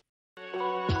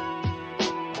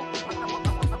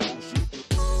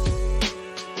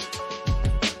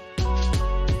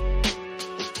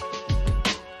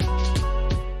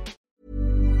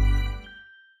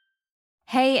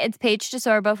 Hey, it's Paige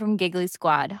DeSorbo from Giggly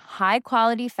Squad. High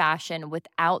quality fashion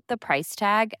without the price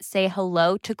tag. Say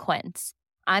hello to Quince.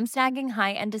 I'm snagging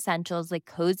high-end essentials like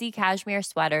cozy cashmere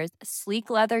sweaters, sleek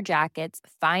leather jackets,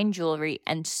 fine jewelry,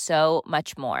 and so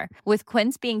much more. With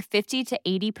Quince being 50 to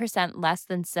 80% less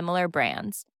than similar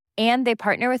brands. And they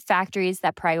partner with factories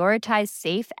that prioritize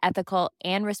safe, ethical,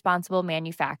 and responsible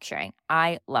manufacturing.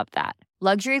 I love that.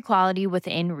 Luxury quality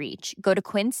within reach. Go to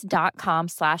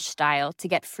quince.com/style to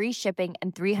get free shipping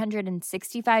and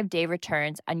 365-day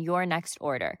returns on your next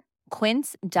order.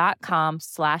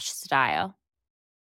 Quince.com/style.